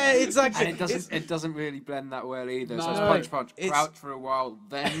 exactly. And it doesn't really blend that well either. So No. it's punch, crouch for a while,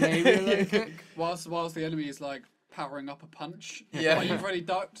 then maybe a low kick. Whilst the enemy is like powering up a punch. Yeah. Like, you've already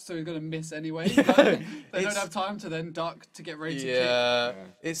ducked, so you're gonna miss anyway. They don't have time to then duck to get ready to kick. Yeah,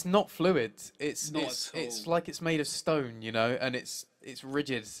 it's not fluid. It's Not it's at all. it's like it's made of stone, you know, and it's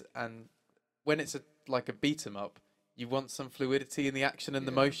rigid. And when it's like a beat 'em up, you want some fluidity in the action and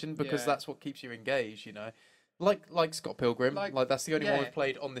the motion because Yeah. that's what keeps you engaged, you know. Like Scott Pilgrim, Like, like that's the only one yeah. we've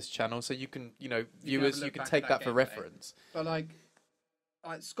played on this channel, so you can, you know, have a viewers, you look can back take at that that for gameplay. reference. But like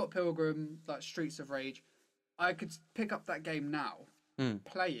Scott Pilgrim, like Streets of Rage, I could pick up that game now,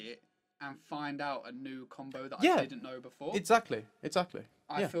 play it, and find out a new combo that Yeah. I didn't know before. Exactly. I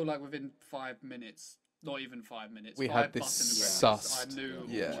yeah. feel like within 5 minutes, not even 5 minutes, We 5 had this button presses, sussed. I knew all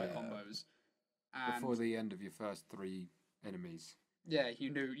Yeah. my combos. And Before the end of your first 3 enemies. yeah, you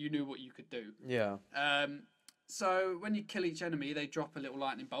knew what you could do. Yeah. So when you kill each enemy, they drop a little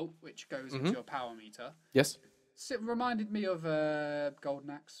lightning bolt, which goes into your power meter. Yes. So it reminded me of Golden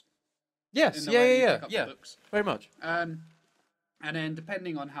Axe. Yes. in the way you pick up Yeah. books. Very much. And then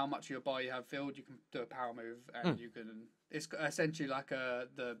depending on how much of your bar you have filled, you can do a power move, and you can. It's essentially like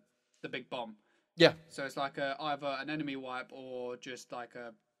the big bomb. Yeah. So it's like either an enemy wipe or just like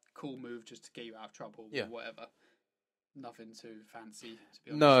a cool move just to get you out of trouble Yeah. or whatever. Nothing too fancy, to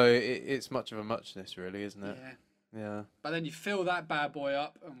be honest. No, it's much of a muchness, really, isn't it? Yeah. Yeah. But then you fill that bad boy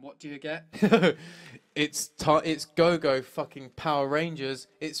up, and what do you get? It's Go-Go fucking Power Rangers.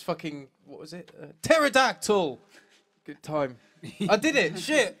 It's fucking, what was it? Pterodactyl! Good time. I did it!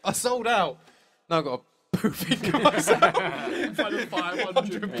 Shit! I sold out! Now I've got a poofing myself. In front of 500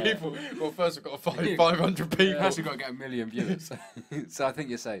 100 people. Well, first we've got to find 500 people. You've actually got to get 1 million viewers. So I think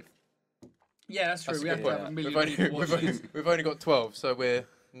you're safe. Yeah, that's true. That's We have good, to have yeah. 1 million We've only, people watching this. we've only got 12, so we're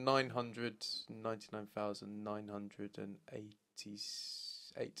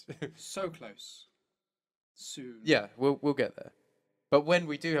 999,988. So close. Soon. Yeah, we'll get there. But when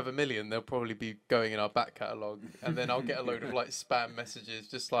we do have 1 million, they'll probably be going in our back catalogue, and then I'll get a load of like spam messages,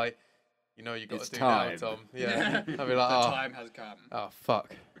 just like, you know, you got It's to do time. now, Tom. Yeah, I'll be like, The oh, time has come.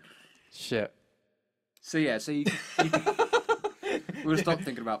 fuck, shit. So yeah, we'll stop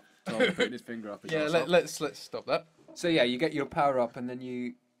thinking about Tom putting his finger up his Yeah, arse. let's stop that. So yeah, you get your power up, and then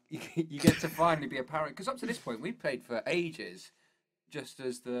you get to finally be a power. Because up to this point, we played for ages, just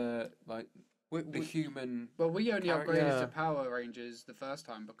as the human. Well, we only Character. upgraded Yeah. to Power Rangers the first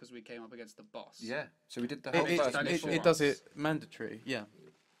time because we came up against the boss. Yeah. So we did the whole first mission. It does it mandatory. Yeah.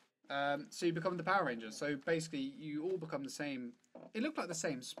 So you become the Power Rangers. So basically, you all become the same. It looked like the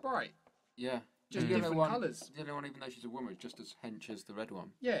same sprite. Yeah. just The other different one, colours. the other one, even though she's a woman, is just as hench as the red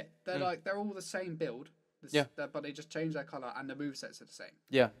one. Yeah, they're all the same build. But they just change their colour and the movesets are the same.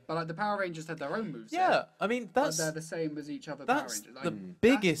 Yeah. But like the Power Rangers had their own moveset. Yeah, I mean But they're the same as each other Power that's Rangers. the Like,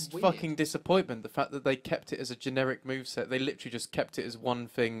 biggest weird. fucking disappointment. The fact that they kept it as a generic moveset. They literally just kept it as one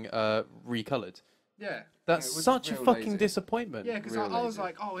thing recolored. Yeah. That's it was such a real fucking lazy. disappointment. Yeah, because Real I was lazy.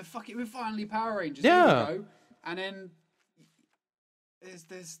 like, oh, we're finally Power Rangers. Yeah. Here we go. And then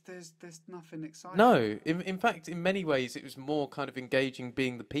there's nothing exciting. No, in fact, in many ways, it was more kind of engaging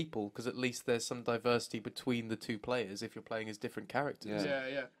being the people, because at least there's some diversity between the two players if you're playing as different characters.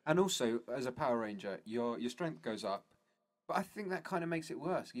 Yeah. And also, as a Power Ranger, your strength goes up. But I think that kind of makes it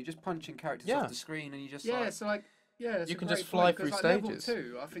worse. You're just punching characters Yeah. off the screen, and you just Yeah, like, so like, yeah, that's You a can great just fly point, through 'cause, like, stages. Level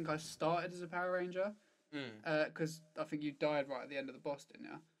 2, I think I started as a Power Ranger, Mm. because I think you died right at the end of the boss, didn't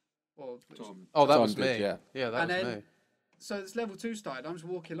you? Or Tom. Oh, that Tom was did, me. yeah. Yeah, that And was then- me. so it's level 2 started. I'm just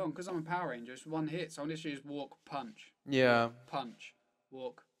walking along because I'm a Power Ranger. It's one hit, so I literally just walk, punch, Yeah, punch,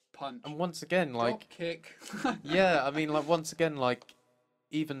 walk, punch, and once again, like, drop kick. yeah, I mean, like, once again, like,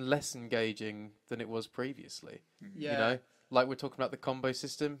 even less engaging than it was previously. Yeah. You know, like we're talking about the combo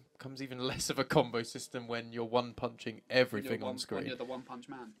system, becomes even less of a combo system when you're one punching When you're everything on When screen. you're the One Punch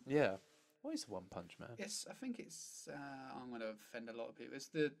Man. Yeah. What is the One Punch Man? Yes, I think it's. I'm going to offend a lot of people.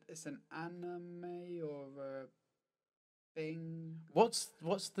 It's an anime or a thing. What's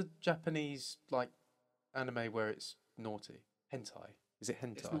the Japanese like anime where it's naughty? Hentai. Is it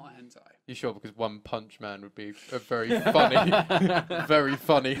hentai? It's not a hentai. You sure? Because One Punch Man would be a very funny, very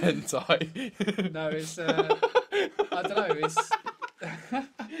funny hentai. No, it's. I don't know. It's.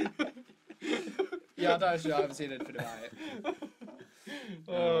 Yeah, I don't actually. I haven't seen anything about it.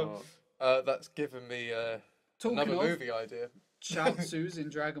 That's given me Talking another of, movie idea. Chaozu's in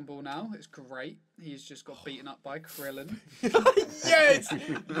Dragon Ball now. It's great. He's just got beaten up by Krillin. Yes,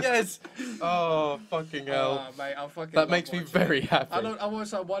 yes. Oh fucking hell! Oh, mate, I fucking That love makes me watching very it. happy. I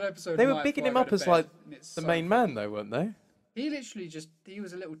watched like one episode. They were night bigging before him I up go to as bed, like and it's the so main man, though, weren't they? He literally he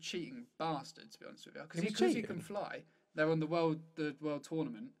was a little cheating bastard, to be honest with you. He was Because he cheating? can fly. They're on the world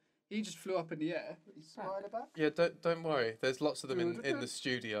tournament. He just flew up in the air. He slid about. Yeah, don't worry. There's lots of them in the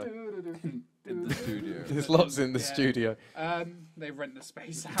studio. in the studio. There's lots in the Yeah. studio. They rent the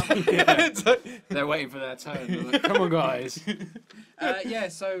space out. They're waiting for their turn. They're like, come on, guys. Yeah,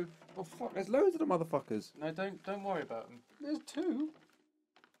 so Oh fuck! There's loads of them motherfuckers. No, don't worry about them. there's 2.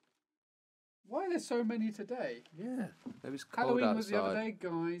 Why are there so many today? Yeah. It was cold Halloween was outside. the other day,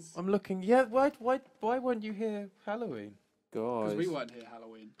 guys. I'm looking. Yeah, why weren't you here Halloween? Guys. Because we weren't here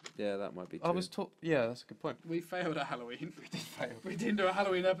Halloween. Yeah, that might be true. I was taught. Yeah, that's a good point. We failed at Halloween. We did fail. We didn't do a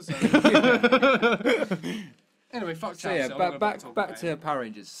Halloween episode. Anyway, fuck So Chelsea. yeah, I'm not gonna back talk back about to it. Power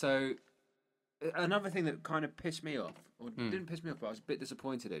Rangers. So another thing that kind of pissed me off, or didn't piss me off, but I was a bit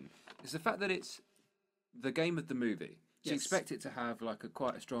disappointed in, is the fact that it's the game of the movie. So you Yes. expect it to have like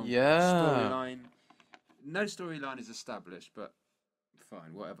quite a strong Yeah. storyline. No storyline is established, but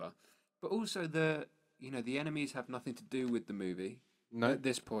fine, whatever. But also the enemies have nothing to do with the movie. No, At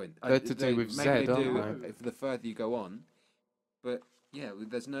this point, They're to do with maybe Zed, they aren't do if the further you go on. But yeah,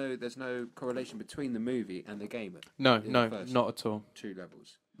 there's no correlation between the movie and the game at no, in the no, first not at all. 2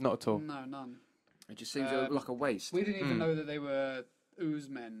 levels. Not at all. No, none. It just seems like a waste. We didn't even Mm. know that they were ooze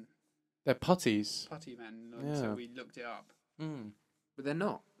men, They're putties. putty men, Yeah. until we looked it up. Mm. But they're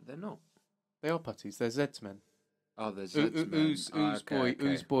not. They're not. They are putties. They're Zed's men. Oh, there's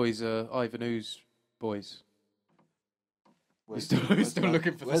Ooze boys are Ivan Ooze boys. We're still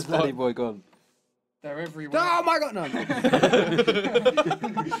looking for the Where's spot. Laddie Boy gone? They're everywhere. Oh my god, no!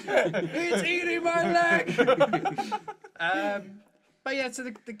 It's eating my leg. But yeah, so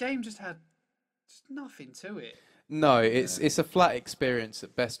the game just had just nothing to it. No, it's a flat experience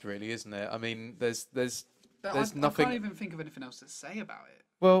at best, really, isn't it? I mean, there's But There's I nothing- can't even think of anything else to say about it.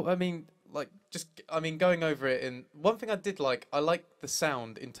 well, I mean, like going over it in one thing I did like, I like the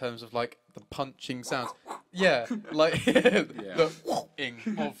sound in terms of like the punching sounds. Yeah, like the ing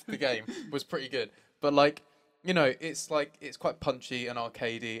of the game was pretty good. But like, it's quite punchy and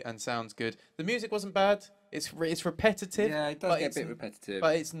arcadey and sounds good. The music wasn't bad. It's repetitive. Yeah, it does but get a it's- bit repetitive.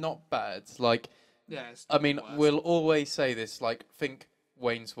 But it's not bad. Like, Yeah, it's I mean, not worse. we'll always say this. Like, think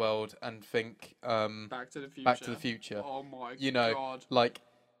Wayne's World and think Back to the Future. Back to the Future. Oh my You know, god. like,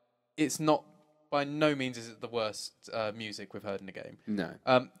 it's not by no means is it the worst music we've heard in the game. no. Back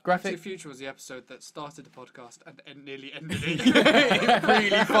to the Graphic. Future was the episode that started the podcast and nearly ended it. It really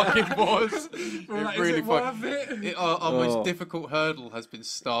fucking was. We're It like, really is it fucking. worth it? Our Oh. most difficult hurdle has been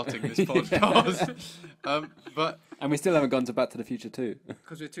starting this podcast. But And we still haven't gone to Back to the Future 2.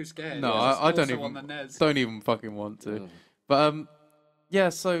 Because we're too scared. No, Because it's I don't also even- on the NES. don't even fucking want to. But yeah,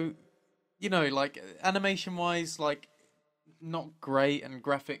 so you know, like animation wise, like not great, and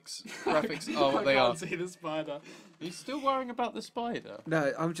graphics are what they are. I can't see the spider. Are you still worrying about the spider?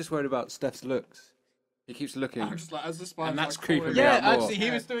 No, I'm just worried about Stef's looks. He keeps looking. I'm just like, as the spider. And that's like, creeping crawling me Yeah, out more. actually,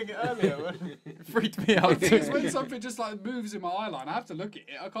 he was doing it earlier. It freaked me out. It's when something just like moves in my eye line. I have to look at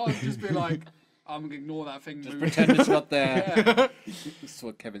it. I can't just be like, I'm gonna ignore that thing. Just moving. pretend it's not there. Yeah. This is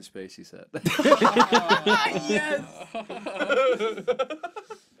what Kevin Spacey said. Yes.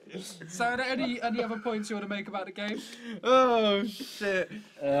 So, are there any other points you want to make about the game? Oh shit!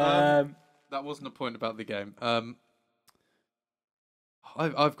 Um, That wasn't a point about the game.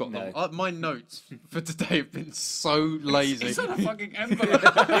 I've got them. No. My notes for today have been so lazy. It's on a fucking envelope.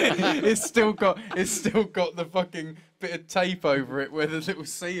 It's still got the fucking bit of tape over it where the little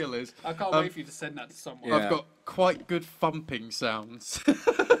seal is. I can't wait for you to send that to someone. Yeah. I've got quite good thumping sounds. Yeah,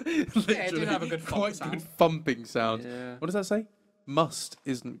 it did have a good thump quite sound. good thumping sounds. Yeah. What does that say? Must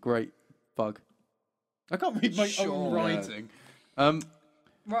isn't great. Bug. I can't read my Sure. own writing.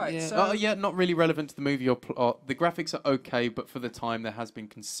 Right, Yeah. so Yeah, not really relevant to the movie or plot. The graphics are okay, but for the time, there has been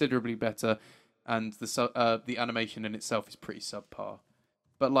considerably better, and the animation in itself is pretty subpar.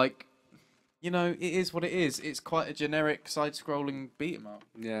 But like, you know, it is what it is. It's quite a generic side-scrolling beat 'em up.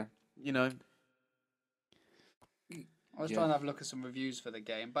 yeah. You know, I was trying to have a look at some reviews for the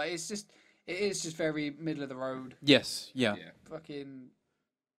game, but it is just very middle of the road. yes, yeah. Fucking,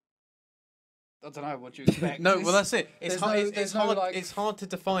 I don't know what you expect. No, well that's it. It's there's hard. no- It's there's no, hard. like- It's hard to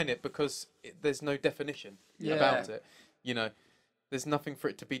define it because there's no definition Yeah. about it. You know, there's nothing for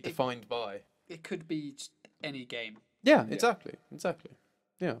it to be defined by. It could be just any game. Yeah, exactly.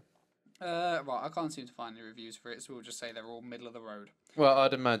 Yeah. Right, I can't seem to find any reviews for it, so we'll just say they're all middle of the road. Well,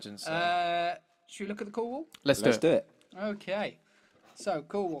 I'd imagine so. Should we look at the cool wall? Let's Let's do it. do it. Okay. So,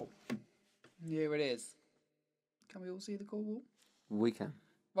 cool wall. Here it is. Can we all see the cool wall? We can.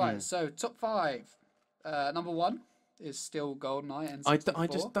 Right, so top 5. Number 1 is still GoldenEye N64. I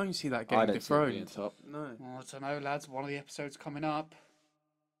just don't see that I getting don't see it being dethroned. top. No. Well, I don't know, lads. One of the episodes coming up.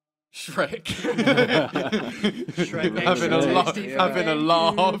 Shrek. Shrek having a laugh. 64. Having a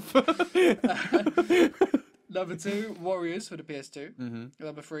laugh. Number 2, Warriors for the PS2. Mm-hmm.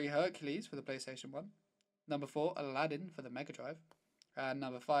 Number 3, Hercules for the PlayStation 1. Number 4, Aladdin for the Mega Drive. And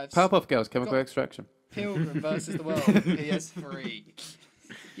number 5, Powerpuff Girls, Chemical Got- Extraction. Pilgrim versus the World, PS3.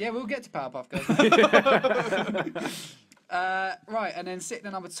 Yeah, we'll get to Powerpuff Girls. Right, and then sitting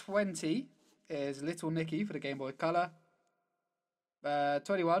at number 20 is Little Nicky for the Game Boy Color.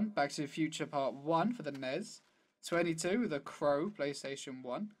 21, Back to the Future Part 1 for the NES. 22, The Crow, PlayStation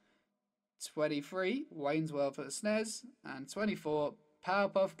 1. 23, Wayne's World for the SNES. And 24,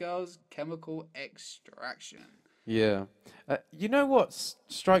 Powerpuff Girls Chemical Extraction. Yeah. You know what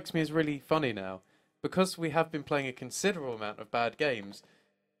strikes me as really funny now? Because we have been playing a considerable amount of bad games,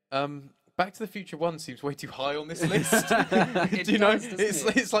 Back to the Future 1 seems way too high on this list. Do you know? does, doesn't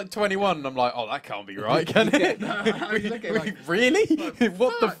it? It's like 21, and I'm like, oh, that can't be right, can it? You look at it like, Really? like,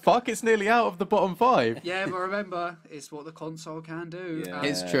 What the fuck? It's nearly out of the bottom 5. Yeah, but remember, it's what the console can do. Yeah. And-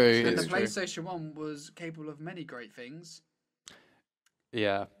 It's true. And It's the true. PlayStation 1 was capable of many great things.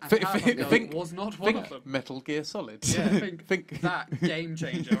 Yeah. And Think, Powerpuff Girls think, was not one of think them. Metal Gear Solid. Yeah, think that game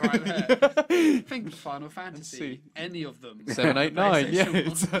changer right there. Think Final Fantasy. see. Any of them. 7, 8, 9. Yeah.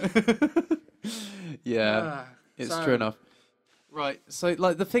 PlayStation 1. Yeah. Ah, It's so- true enough. Right. So,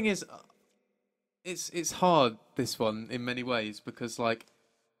 like, the thing is, it's hard, this one, in many ways, because, like,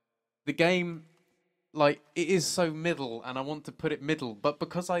 the game, like, it is so middle, and I want to put it middle, but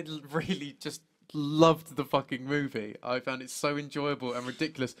because I really just loved the fucking movie, I found it so enjoyable and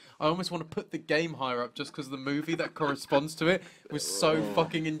ridiculous. I almost want to put the game higher up just because the movie that corresponds to it was so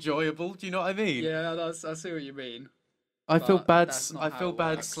fucking enjoyable. Do you know what I mean? Yeah, I see what you mean. I feel But bad. that's not I how feel it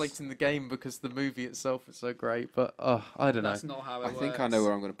bad works. slating the game because the movie itself is so great. But I don't know. That's not how it I works. think I know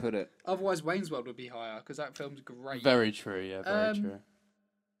where I'm going to put it. Otherwise, Wayne's World would be higher because that film's great. Very true. Yeah, very true.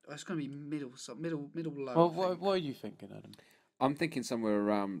 It's going to be middle low. Well, I think. what are you thinking, Adam? I'm thinking somewhere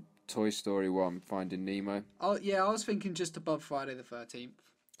around Toy Story 1, Finding Nemo. Oh yeah, I was thinking just above Friday the 13th.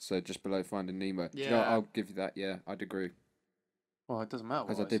 So just below Finding Nemo. Do you know, Yeah. I'll give you that. Yeah, I'd agree. Well, it doesn't matter.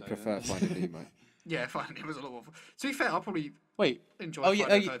 Because I did prefer Finding Nemo. Yeah, Finding Nemo was a lot more. To be fair, I'll probably Wait. enjoy Oh, yeah,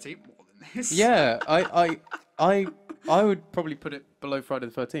 Friday oh, the 13th more than this. Yeah, I would probably put it below Friday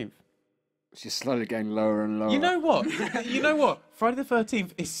the 13th. It's just slowly getting lower and lower. You know what? You know what? Friday the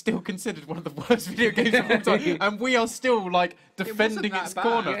 13th is still considered one of the worst video games of all time, and we are still like defending that its bad.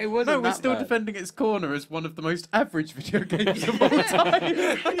 corner. Yeah, it wasn't no, we're that still bad. defending its corner as one of the most average video games of all time.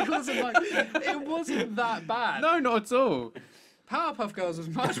 it wasn't that bad. No, not at all. Powerpuff Girls was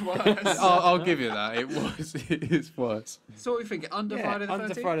much worse. I'll give you that. It is worse. So what do you think? Under Friday the 13th?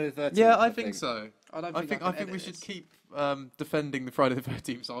 Under Friday the 13th. Yeah, I think so. I think we should keep defending the Friday the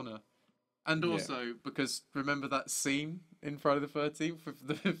 13th's honour. And also, because remember that scene in Friday the 13th with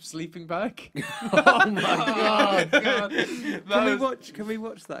the sleeping bag? Oh my god! God. Can we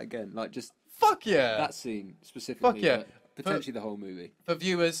watch that again? Like just Fuck yeah! that scene specifically. Fuck yeah. But potentially the whole movie. For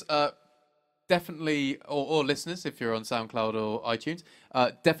viewers, definitely, or listeners, if you're on SoundCloud or iTunes,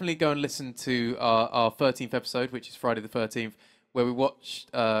 definitely go and listen to our 13th episode, which is Friday the 13th, where we watched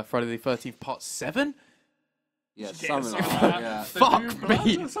Friday the 13th Part 7. Yeah, Yeah, something sorry. like that. Yeah. Fuck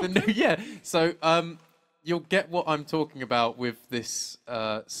me! So, you'll get what I'm talking about with this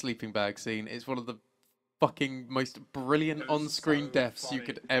sleeping bag scene. It's one of the fucking most brilliant It was on-screen so deaths you funny.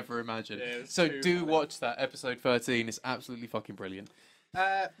 could ever imagine. Yeah, it was So too do funny. watch that, episode 13. It's absolutely fucking brilliant.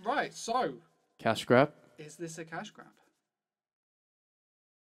 Right, so, Cash grab. is this a cash grab?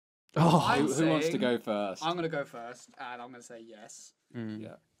 Oh, I'm Who wants to saying- go first? I'm going to go first, and I'm going to say yes.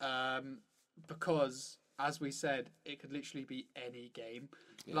 Yeah. Because, as we said, it could literally be any game.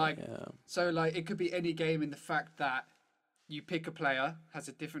 yeah. So, like, it could be any game in the fact that you pick a player, has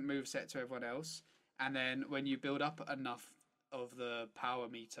a different moveset to everyone else, and then when you build up enough of the power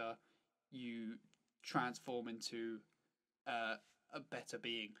meter, you transform into a better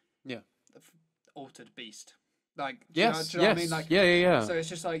being. Yeah. Altered beast. Like, do you know what I mean? Like, yeah. so it's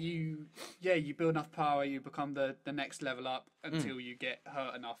just like you build enough power, you become the next level up until you get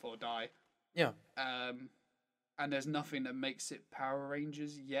hurt enough or die. Yeah. And there's nothing that makes it Power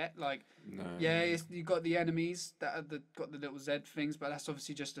Rangers yet. Like, No. you got the enemies that are got the little Z things, but that's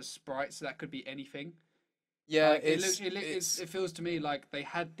obviously just a sprite, so that could be anything. Yeah, Like, it's it feels to me like they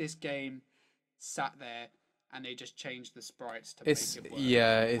had this game sat there and they just changed the sprites to make it work.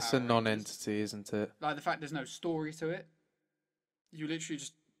 yeah, with it's Power a Rangers. non-entity, isn't it? Like the fact there's no story to it. You literally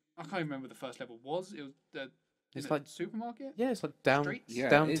just I can't even remember what the first level was. It was It's in like a supermarket. Yeah, it's like Streets? Yeah, it is a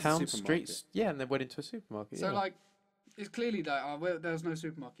downtown supermarket. streets. Yeah, and they went into a supermarket. So yeah. like, it's clearly that there was no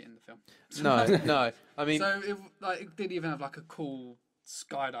supermarket in the film. no. I mean, So it didn't even have like a cool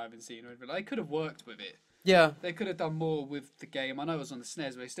skydiving scene or anything. Like, they could have worked with it. yeah. They could have done more with the game. I know it was on the SNES,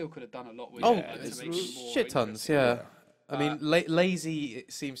 but they still could have done a lot with Oh, it to it's make it more shit tons. interesting. Yeah. I mean, lazy.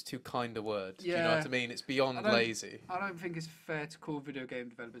 It seems too kind a word. Do you know Yeah. what I mean? It's beyond I don't- lazy. I don't think it's fair to call video game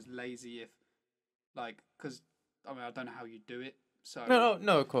developers lazy if, like, because I mean I don't know how you do it. So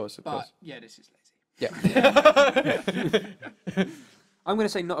No. Of course. but yeah, this is lazy. Yeah. I'm going to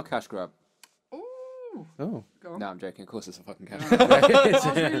say not a cash grab. Ooh, Oh. go on. No, I'm joking. Of course it's a fucking cash I grab. was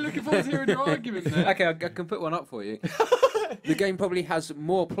really looking forward to hearing your argument there. Okay, I can put one up for you. The game probably has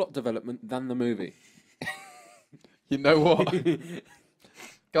more plot development than the movie. You know what?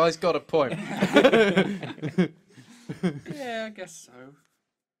 Guy's got a point. Yeah, I guess so.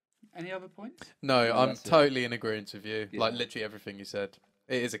 Any other points? No, No, I'm that's it. totally in agreement with you. Like Yeah. literally everything you said.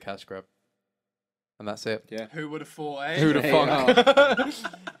 It is a cash grab. And that's it. Yeah. Who would have thought, eh? Who'd have Yeah. thunk?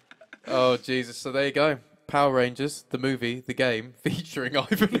 Oh Jesus! So there you go. Power Rangers, the movie, the game, featuring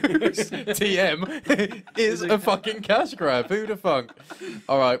Ivanhoe's TM, is a fucking cash grab. Who'd have thunk?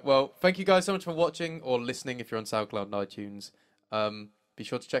 All right. Well, thank you guys so much for watching or listening. If you're on SoundCloud and iTunes, be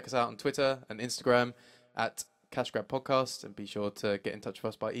sure to check us out on Twitter and Instagram at Cash Grab Podcast, and be sure to get in touch with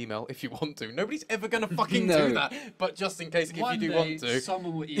us by email if you want to. Nobody's ever gonna fucking No. do that, but just in case, if One you do day, want to,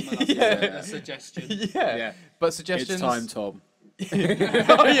 someone will email us Yeah. a suggestion. yeah. But suggestions. It's time, Tom.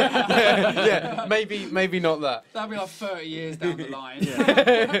 Oh, yeah. Maybe not that. That'll be like 30 years down the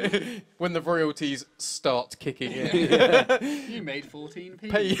line. When the royalties start kicking in. You made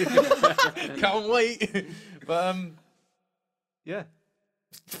 14p. Pay. Can't wait. But Yeah.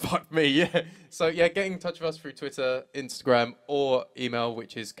 fuck me, yeah. So yeah, get in touch with us through Twitter, Instagram, or email,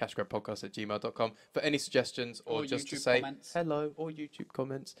 which is cashgrabpodcast@gmail.com for any suggestions or just to YouTube say comments. hello, or YouTube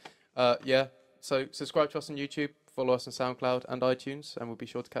comments. Yeah. So subscribe to us on YouTube, follow us on SoundCloud and iTunes, and we'll be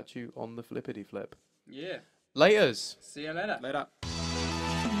sure to catch you on the flippity flip. Yeah. Laters. See you later. Later.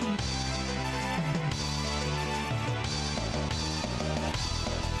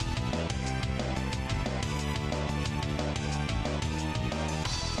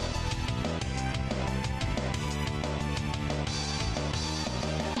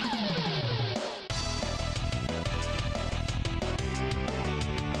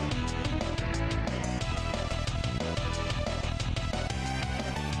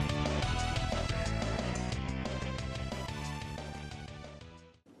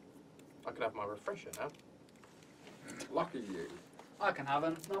 I could have my refresher now. Lucky you. I can have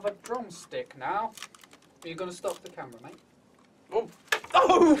another drumstick now. Are you going to stop the camera, mate? Oh!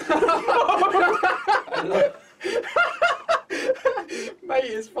 Oh! Mate,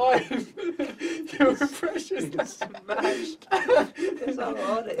 it's fine. Your refresher's Smashed. That's how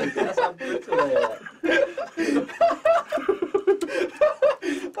hard it is. That's how brittle they are.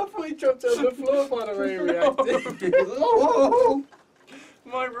 I thought he dropped it on the floor by the way he reacted. Oh,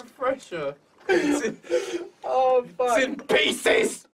 my refresher.